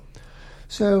do.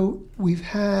 So we've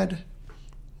had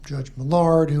Judge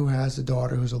Millard, who has a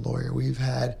daughter who's a lawyer. We've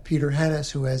had Peter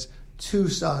Hennis, who has 2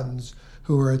 sons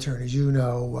who are attorneys. You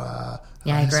know,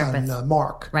 I grew up with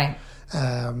Mark. Right.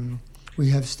 We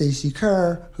have Stacy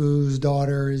Kerr, whose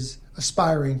daughter is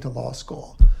aspiring to law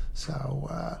school. So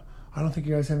I don't think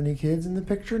you guys have any kids in the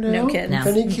picture now. No kids. If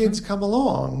any kids come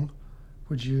along,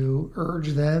 would you urge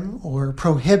them or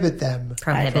prohibit them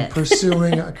from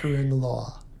pursuing a career in the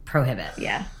law? Prohibit.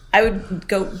 Yeah. I would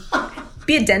go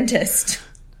be a dentist.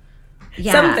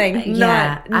 Yeah, something.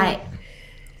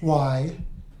 Why?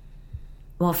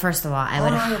 Well, first of all, I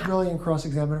would. I'm a brilliant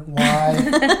cross-examiner. Why?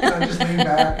 Can I just lean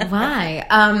back?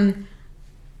 Why?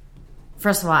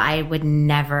 First of all, I would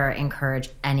never encourage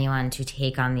anyone to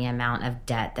take on the amount of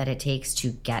debt that it takes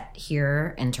to get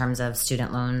here in terms of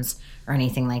student loans or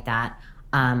anything like that.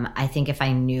 I think if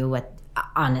I knew what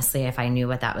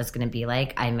that was going to be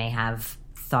like, I may have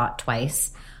thought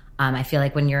twice. I feel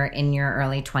like when you're in your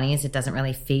early 20s, it doesn't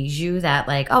really faze you that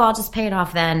like, oh, I'll just pay it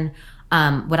off then.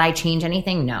 Would I change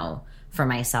anything? No, for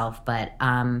myself. But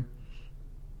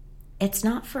it's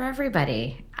not for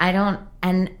everybody.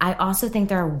 And I also think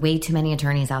there are way too many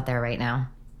attorneys out there right now.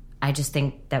 I just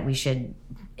think that they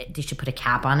should put a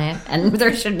cap on it, and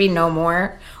there should be no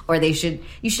more, or you should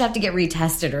have to get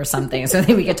retested or something so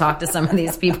that we could talk to some of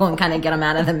these people and kind of get them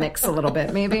out of the mix a little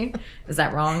bit. Maybe. Is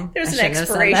that wrong? There's an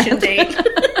expiration date.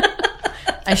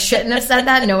 I shouldn't have said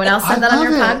that. No one else said that on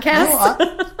your podcast.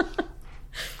 No,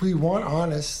 we want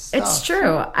honest stuff. It's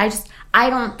true. I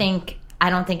don't think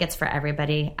it's for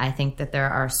everybody. I think that there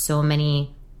are so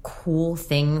many cool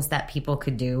things that people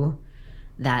could do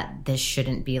that this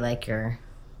shouldn't be like your.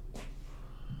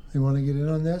 You want to get in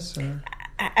on this? Or?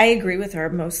 I agree with her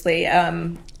mostly.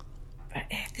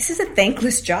 This is a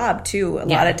thankless job, too, a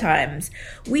lot of times.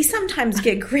 We sometimes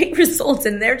get great results,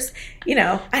 and there's,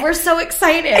 we're so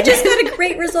excited. I just got a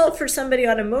great result for somebody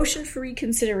on a motion for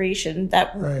reconsideration,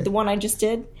 the one I just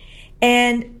did.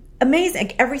 And amazing.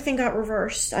 Like, everything got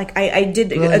reversed. Like, I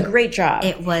did a great job.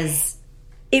 It was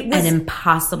an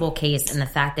impossible case, and the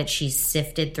fact that she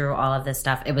sifted through all of this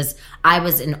stuff, I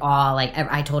was in awe. Like,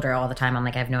 I told her all the time, I'm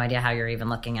like, I have no idea how you're even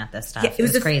looking at this stuff. Yeah, it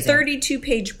was crazy.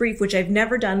 32-page brief, which I've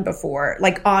never done before,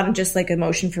 like on just like a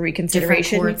motion for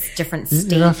reconsideration. Different courts, different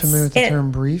states. You're not familiar with the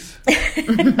term brief?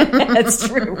 That's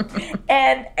true.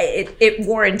 And it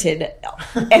warranted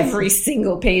every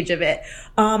single page of it.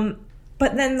 But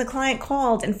then the client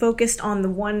called and focused on the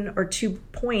 1 or 2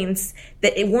 points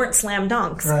that it weren't slam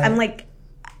dunks. Right. I'm like,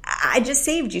 I just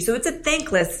saved you. So it's a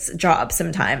thankless job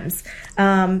sometimes.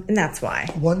 And that's why.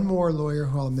 One more lawyer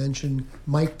who I'll mention,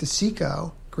 Mike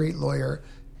DeSico, great lawyer.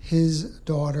 His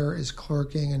daughter is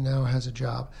clerking and now has a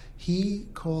job. He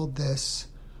called this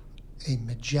a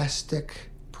majestic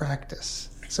practice.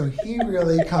 So he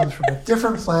really comes from a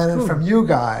different planet from you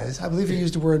guys. I believe he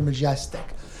used the word majestic.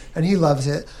 And he loves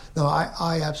it. No,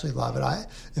 I absolutely love it.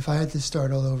 If I had to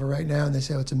start all over right now and they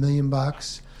say, it's $1 million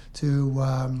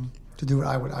to do it,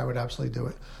 I would absolutely do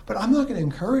it. But I'm not going to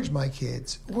encourage my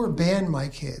kids or ban my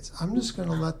kids. I'm just going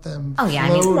to let them. Oh yeah,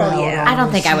 I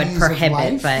don't think I would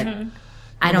prohibit, but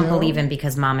I don't believe in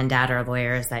because mom and dad are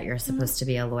lawyers that you're supposed to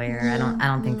be a lawyer. Yeah, I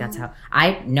don't think that's how.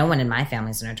 No one in my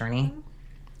family is an attorney.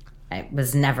 I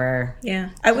was never. Yeah,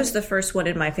 I was the first one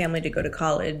in my family to go to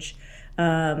college,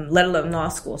 let alone law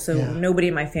school. So nobody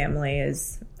in my family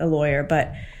is a lawyer,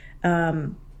 but.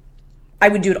 I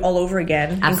would do it all over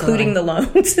again, including the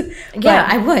loans.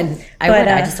 I would.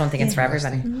 I just don't think it's for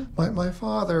everybody. My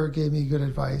father gave me good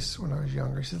advice when I was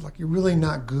younger. He said, look, you're really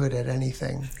not good at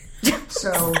anything.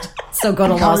 So go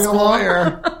to law school. Becoming a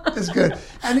lawyer is good.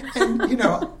 And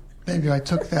maybe I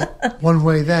took that one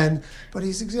way then, but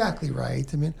he's exactly right.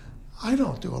 I mean, I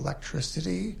don't do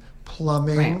electricity,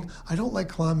 plumbing. Right. I don't like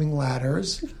climbing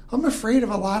ladders. I'm afraid of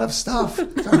a lot of stuff.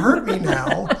 It's going to hurt me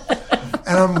now.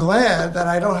 And I'm glad that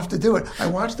I don't have to do it. I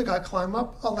watched the guy climb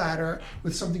up a ladder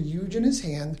with something huge in his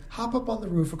hand, hop up on the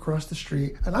roof across the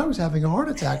street, and I was having a heart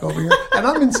attack over here. And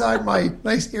I'm inside my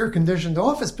nice air-conditioned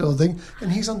office building,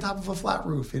 and he's on top of a flat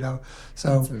roof,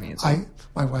 So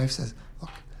my wife says,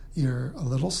 look, you're a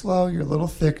little slow, you're a little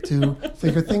thick to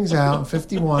figure things out. I'm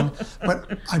 51,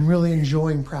 but I'm really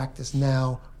enjoying practice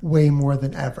now way more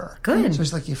than ever. Good. So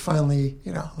it's like you finally,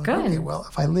 Good. Okay, well,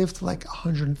 if I live to like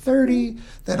 130,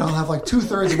 then I'll have like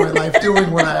 2/3 of my life doing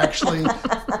what I actually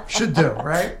should do,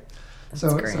 right?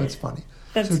 So it's funny.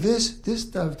 So this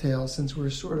dovetails, since we're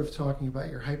sort of talking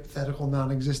about your hypothetical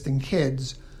non-existing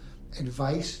kids,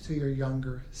 advice to your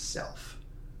younger self.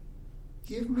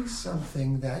 Give me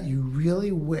something that you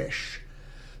really wish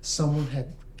someone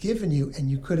had given you and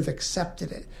you could have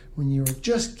accepted it when you were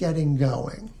just getting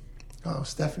going. Oh,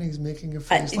 Stephanie's making a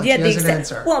face like she has an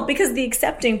answer. Well, because the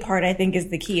accepting part, I think, is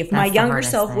the key. If my younger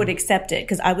self would accept it,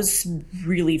 because I was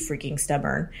really freaking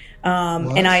stubborn.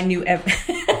 And I knew...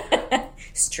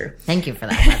 It's true. Thank you for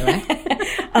that,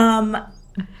 by the way.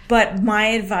 But my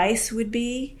advice would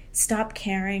be stop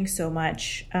caring so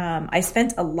much. I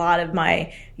spent a lot of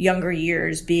my younger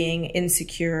years being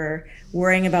insecure,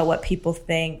 worrying about what people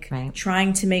think, right.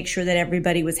 trying to make sure that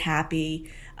everybody was happy,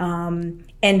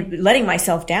 and letting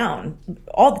myself down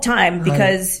all the time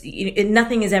because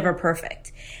nothing is ever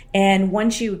perfect. And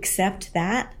once you accept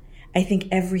that, I think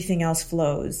everything else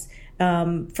flows.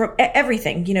 From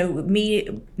everything,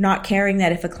 me not caring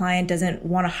that if a client doesn't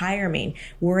want to hire me,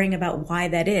 worrying about why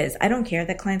that is. I don't care.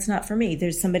 That client's not for me.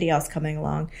 There's somebody else coming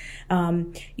along.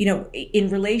 In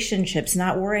relationships,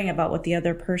 not worrying about what the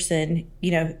other person,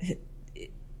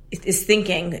 is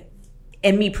thinking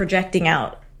and me projecting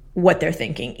out what they're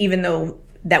thinking, even though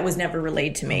that was never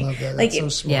relayed to me. I love that. That's so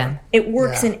smart. Yeah. It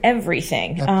works in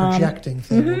everything. That projecting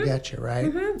thing will get you, right?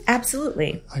 Mm-hmm,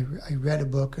 absolutely. I read a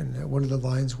book, and one of the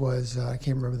lines was, I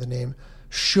can't remember the name,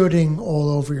 shoulding all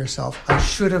over yourself. I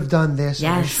should have done this, yes.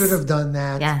 and I should have done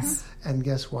that. Yes. And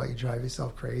guess what? You drive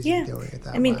yourself crazy doing it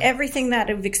that way. I mean, everything that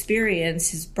I've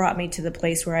experienced has brought me to the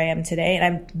place where I am today, and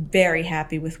I'm very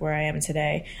happy with where I am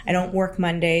today. I don't work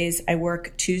Mondays. I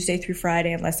work Tuesday through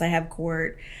Friday unless I have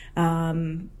court.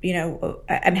 I'm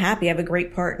happy. I have a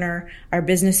great partner. Our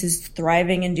business is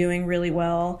thriving and doing really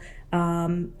well.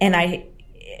 And I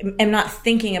am not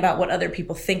thinking about what other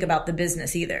people think about the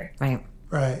business either. Right.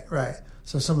 Right.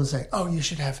 So someone's saying, oh, you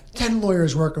should have 10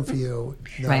 lawyers working for you.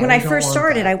 No, Right. When I first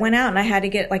started, I went out and I had to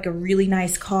get like a really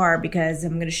nice car because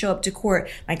I'm going to show up to court.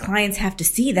 My clients have to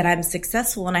see that I'm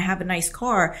successful and I have a nice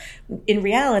car. In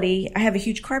reality, I have a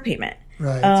huge car payment.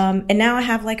 Right. And now I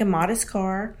have like a modest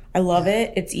car. I love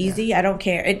it. It's easy. Yeah. I don't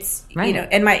care. It's right.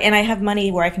 And I have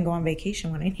money where I can go on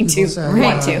vacation when I need to. Say,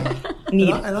 want to.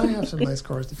 And I have some nice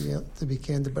cars to be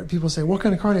candid. But people say, what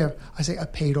kind of car do you have? I say a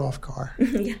paid off car.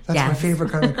 That's my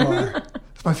favorite kind of car.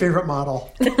 It's my favorite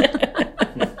model.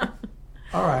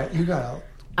 All right, you got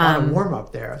a warm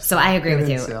up there. So I agree with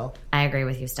you. I agree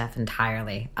with you, Steph,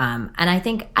 entirely. And I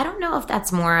think, I don't know if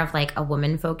that's more of like a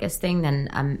woman focused thing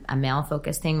than a male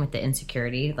focused thing with the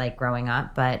insecurity, like growing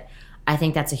up. But I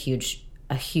think that's a huge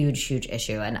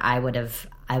issue. And I would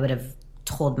have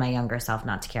told my younger self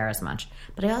not to care as much.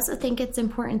 But I also think it's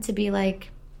important to be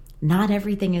like, not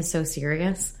everything is so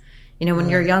serious. When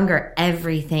you're younger,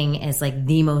 everything is like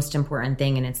the most important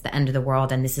thing and it's the end of the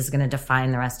world and this is going to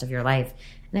define the rest of your life.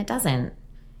 And it doesn't.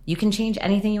 You can change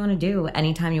anything you want to do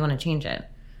anytime you want to change it.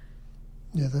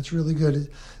 Yeah, that's really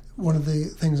good. One of the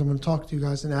things I'm going to talk to you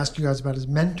guys and ask you guys about is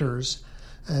mentors.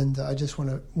 And I just want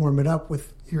to warm it up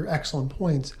with your excellent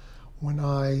points. When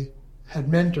I had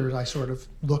mentors, I sort of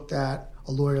looked at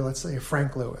a lawyer, let's say a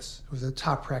Frank Lewis, who was a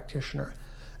top practitioner.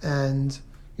 And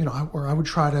where I would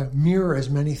try to mirror as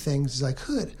many things as I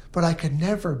could, but I could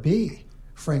never be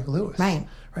Frank Lewis. Right.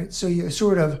 So you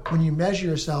sort of, when you measure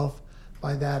yourself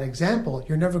by that example,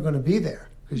 you're never going to be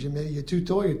there because you're too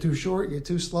tall, you're too short, you're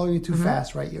too slow, you're too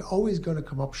fast, right? You're always going to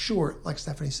come up short, like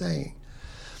Stephanie's saying.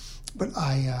 But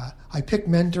I pick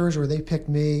mentors or they pick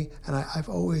me, and I've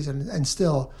always, and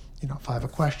still, if I have a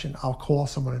question, I'll call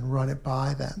someone and run it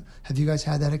by them. Have you guys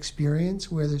had that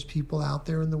experience where there's people out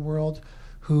there in the world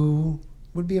who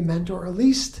would be a mentor, or at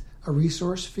least a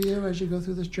resource for you as you go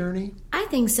through this journey? I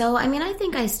think so. I mean, I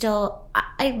think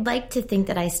I like to think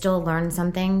that I still learn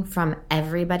something from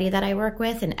everybody that I work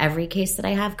with in every case that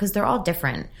I have, because they're all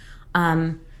different.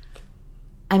 I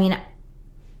mean,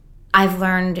 I've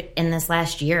learned in this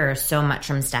last year so much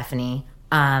from Stephanie.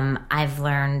 I've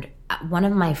learned, one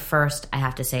of my first, I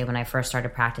have to say, when I first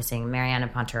started practicing, Mariana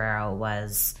Ponterero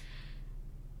was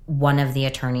one of the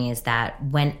attorneys that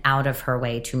went out of her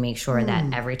way to make sure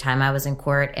that every time I was in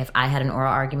court, if I had an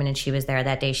oral argument and she was there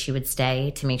that day, she would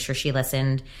stay to make sure she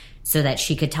listened so that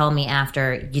she could tell me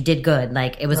after, you did good.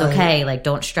 Like, it was okay. Like,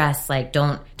 don't stress. Like,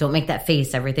 don't make that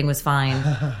face. Everything was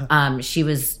fine. She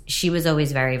was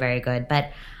always very, very good.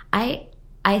 But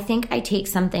I think I take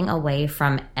something away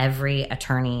from every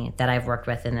attorney that I've worked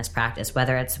with in this practice,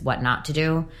 whether it's what not to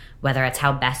do, whether it's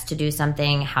how best to do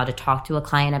something, how to talk to a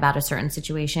client about a certain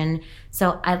situation.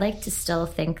 So I like to still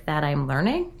think that I'm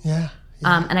learning. Yeah.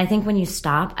 And I think when you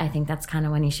stop, I think that's kind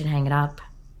of when you should hang it up.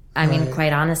 I mean,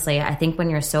 quite honestly, I think when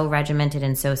you're so regimented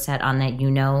and so set on that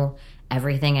you know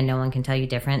everything and no one can tell you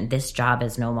different, this job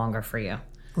is no longer for you.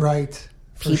 Right.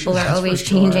 People are always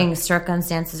changing,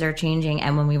 circumstances are changing,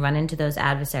 and when we run into those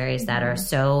adversaries that are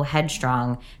so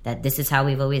headstrong that this is how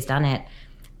we've always done it,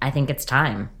 I think it's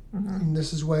time. And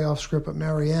this is way off script, but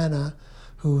Mariana,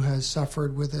 who has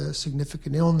suffered with a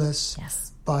significant illness,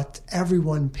 but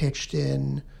everyone pitched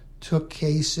in, took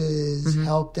cases,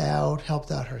 helped out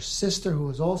her sister, who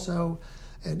was also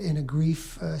in a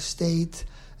grief state.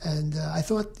 And I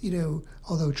thought,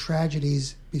 although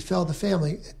tragedies befell the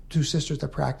family, two sisters that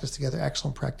practiced together,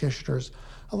 excellent practitioners,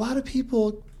 a lot of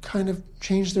people kind of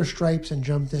changed their stripes and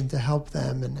jumped in to help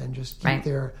them and just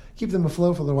keep them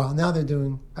afloat for a little while. Now they're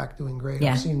doing great.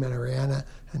 I've seen Mariana,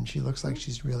 and she looks like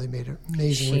she's really made an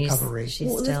amazing recovery.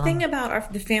 The thing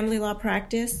about the family law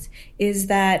practice is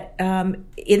that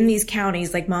in these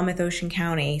counties, like Monmouth, Ocean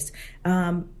counties,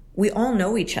 we all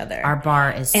know each other. Our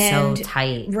bar is so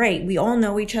tight. Right. We all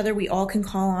know each other. We all can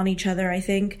call on each other, I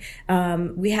think.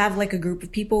 We have like a group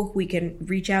of people who we can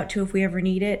reach out to if we ever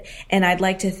need it. And I'd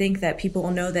like to think that people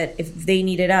will know that if they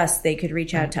needed us, they could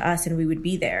reach out to us and we would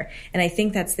be there. And I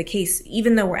think that's the case.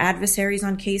 Even though we're adversaries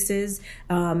on cases,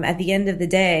 at the end of the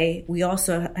day, we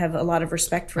also have a lot of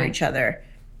respect for each other.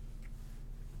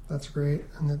 That's great.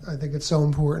 And I think it's so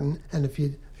important. And if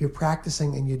you're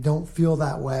practicing and you don't feel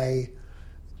that way,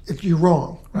 if you're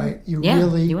wrong, right? You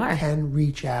really can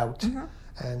reach out,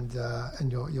 and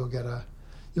you'll get a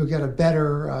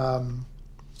better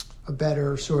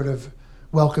sort of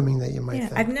welcoming that you might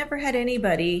think. I've never had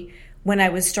anybody, when I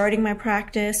was starting my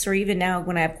practice, or even now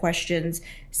when I have questions,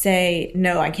 say,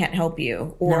 "No, I can't help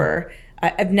you," or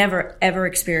I've never ever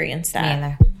experienced that.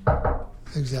 Me either.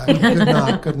 Exactly.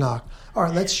 Good knock. All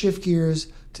right, let's shift gears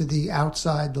to the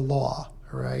outside the law.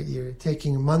 Right, you're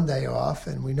taking Monday off,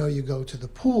 and we know you go to the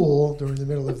pool during the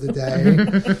middle of the day.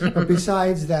 But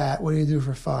besides that, what do you do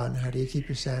for fun? How do you keep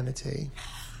your sanity?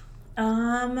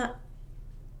 I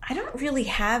don't really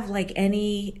have like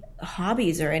any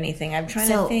hobbies or anything. I'm trying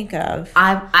to think of.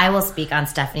 I will speak on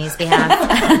Stephanie's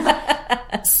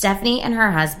behalf. Stephanie and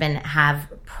her husband have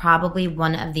probably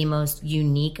one of the most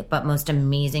unique but most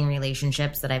amazing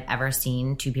relationships that I've ever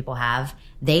seen two people have.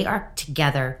 They are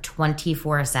together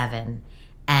 24/7.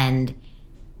 And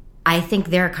I think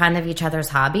they're kind of each other's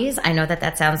hobbies. I know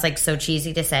that sounds like so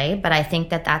cheesy to say, but I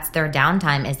think that that's their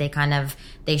downtime, is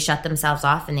they shut themselves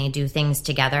off and they do things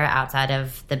together outside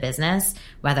of the business.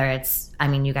 Whether it's,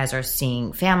 you guys are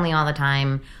seeing family all the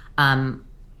time.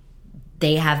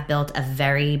 They have built a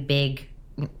very big,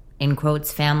 in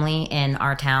quotes, family in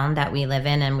our town that we live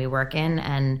in and we work in.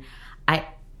 And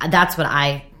that's what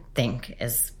I think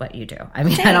is what you do.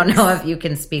 Thanks. I don't know if you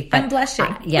can speak, but I'm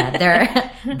blushing.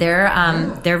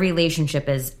 Their relationship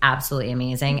is absolutely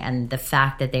amazing, and the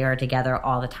fact that they are together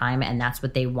all the time and that's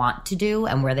what they want to do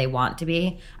and where they want to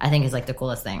be, I think is like the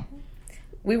coolest thing.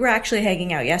 We were actually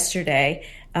hanging out yesterday.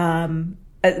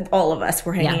 All of us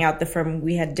were hanging out. The firm,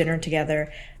 we had dinner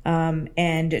together,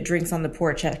 and drinks on the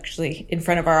porch, actually in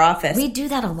front of our office. We do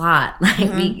that a lot.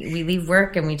 We leave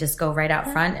work and we just go right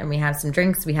out front and we have some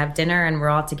drinks, we have dinner, and we're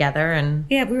all together. And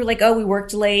we were like, we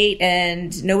worked late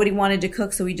and nobody wanted to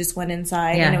cook, so we just went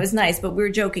inside, and it was nice. But we were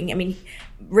joking.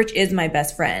 Rich is my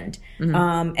best friend,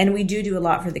 and we do a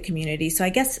lot for the community. So I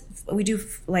guess we do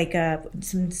like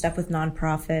some stuff with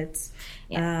nonprofits.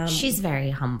 She's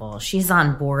very humble. She's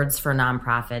on boards for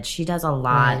nonprofits. She does a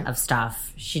lot of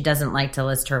stuff. She doesn't like to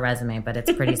list her resume, but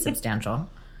it's pretty substantial.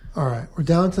 All right, we're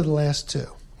down to the last two,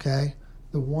 okay?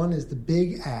 The one is the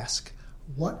big ask.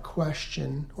 What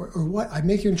question, or what, I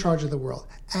make you in charge of the world.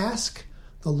 Ask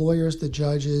the lawyers, the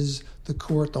judges, the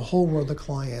court, the whole world, the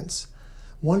clients,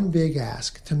 one big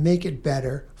ask to make it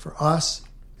better for us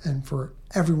and for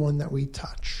everyone that we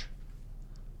touch.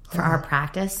 For our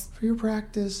practice? For your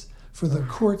practice, for the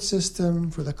court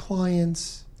system, for the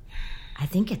clients. I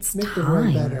think it's Make time. the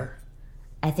world better.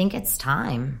 I think it's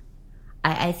time.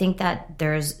 I think that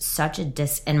there's such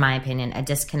in my opinion, a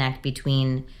disconnect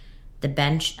between the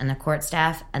bench and the court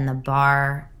staff and the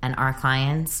bar and our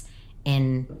clients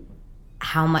in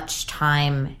how much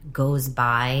time goes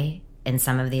by in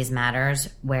some of these matters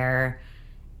where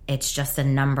it's just a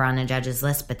number on a judge's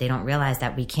list, but they don't realize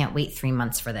that we can't wait 3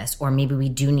 months for this, or maybe we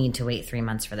do need to wait 3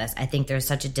 months for this. I think there's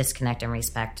such a disconnect and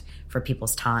respect for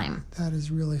people's time. That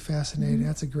is really fascinating.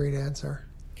 That's a great answer.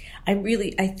 I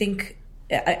think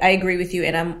I agree with you,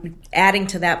 and I'm adding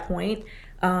to that point.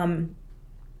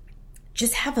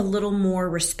 Just have a little more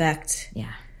respect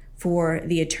for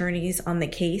the attorneys on the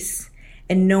case,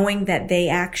 and knowing that they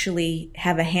actually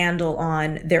have a handle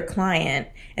on their client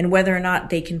and whether or not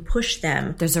they can push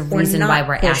them. There's a reason why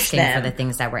we're asking for the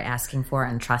things that we're asking for,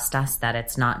 and trust us that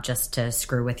it's not just to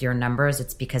screw with your numbers.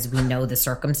 It's because we know the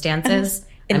circumstances.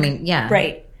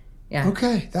 Right. Yeah.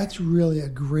 Okay, that's really a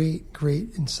great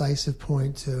incisive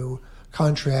point to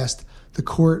contrast the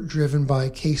court driven by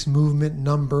case movement,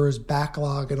 numbers,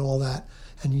 backlog, and all that,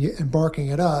 and you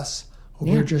embarking at us.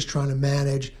 We're just trying to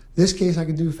manage. This case I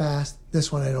can do fast.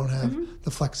 This one I don't have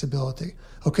the flexibility.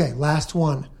 Okay, last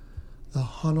one. The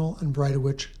Hunnell and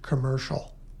Breitowich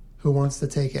commercial. Who wants to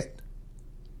take it?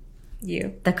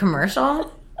 You. The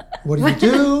commercial? What do you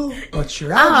do? What's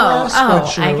your address?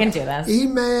 What's your I can do this.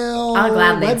 Email, I'll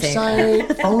gladly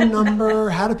website, phone number.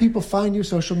 How do people find you?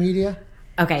 Social media?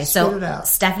 Okay, so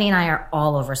Stephanie and I are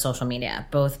all over social media,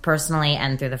 both personally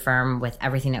and through the firm, with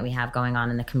everything that we have going on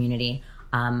in the community.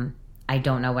 I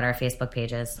don't know what our Facebook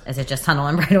page is. Is it just Hunnell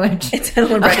and Breitowich? It's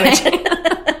Hunnell and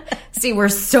Breitowich. See, we're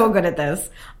so good at this.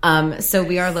 So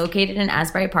we are located in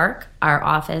Asbury Park. Our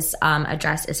office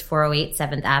address is 408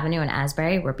 7th Avenue in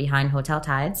Asbury. We're behind Hotel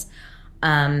Tides.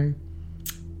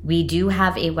 We do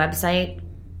have a website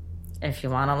if you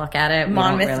want to look at it.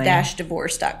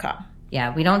 Monmouth-divorce.com.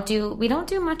 Yeah, we don't do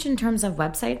much in terms of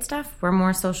website stuff. We're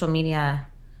more social media.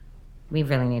 We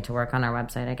really need to work on our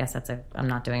website. I guess I'm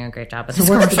not doing a great job with this.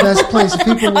 So what's the best place? If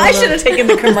people I should have taken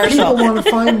the commercial. If people want to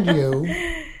find you,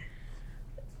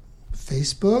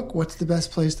 Facebook? What's the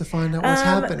best place to find out what's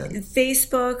happening?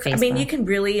 Facebook. I mean, you can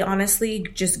really honestly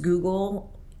just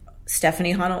Google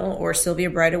Stephanie Hunnell or Sylvia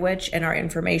Breitowich, and our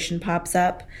information pops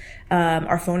up.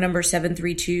 Our phone number is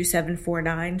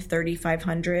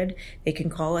 732-749-3500. They can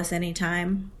call us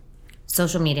anytime.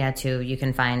 Social media, too. You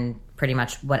can find pretty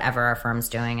much whatever our firm's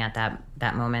doing at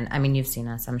that moment. I mean, you've seen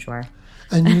us, I'm sure.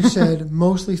 And you said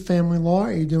mostly family law.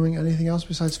 Are you doing anything else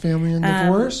besides family and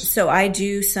divorce? So I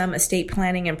do some estate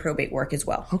planning and probate work as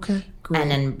well. Okay, great.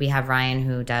 And then we have Ryan,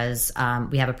 who does,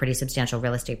 we have a pretty substantial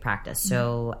real estate practice.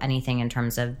 So anything in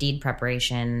terms of deed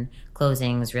preparation,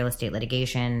 closings, real estate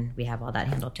litigation, we have all that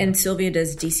handled too. And Sylvia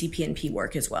does DCP&P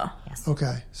work as well. Yes.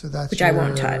 Okay, so that's which I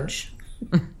won't touch.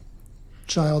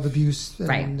 Child abuse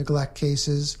and neglect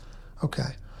cases.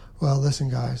 Okay. Well, listen,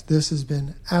 guys, this has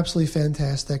been absolutely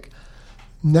fantastic.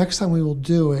 Next time we will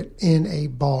do it in a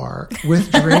bar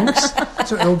with drinks,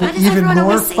 so it'll be even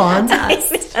more fun.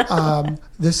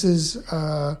 This is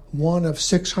one of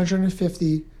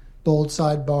 650 Bold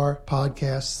Sidebar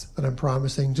podcasts that I'm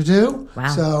promising to do. Wow.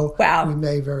 So we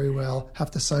may very well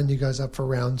have to sign you guys up for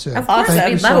round 2.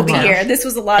 Awesome. We'd love to be here. This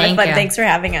was a lot of fun. Thanks for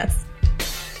having us.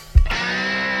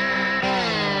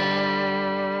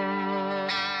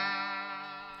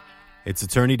 It's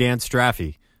attorney Dan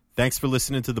Straffy. Thanks for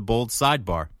listening to the Bold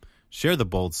Sidebar. Share the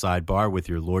Bold Sidebar with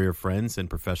your lawyer friends and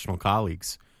professional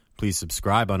colleagues. Please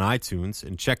subscribe on iTunes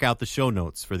and check out the show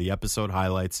notes for the episode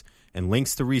highlights and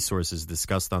links to resources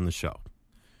discussed on the show.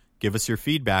 Give us your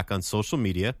feedback on social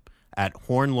media at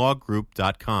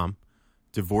hornlawgroup.com,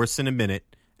 Divorce in a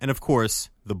Minute, and of course,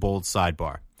 the Bold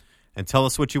Sidebar. And tell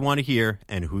us what you want to hear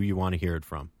and who you want to hear it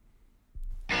from.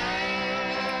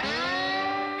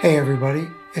 Hey everybody,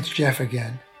 it's Jeff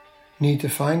again. Need to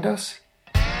find us?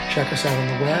 Check us out on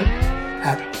the web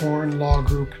at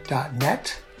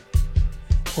hornlawgroup.net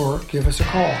or give us a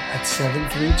call at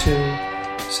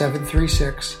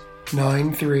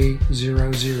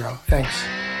 732-736-9300. Thanks.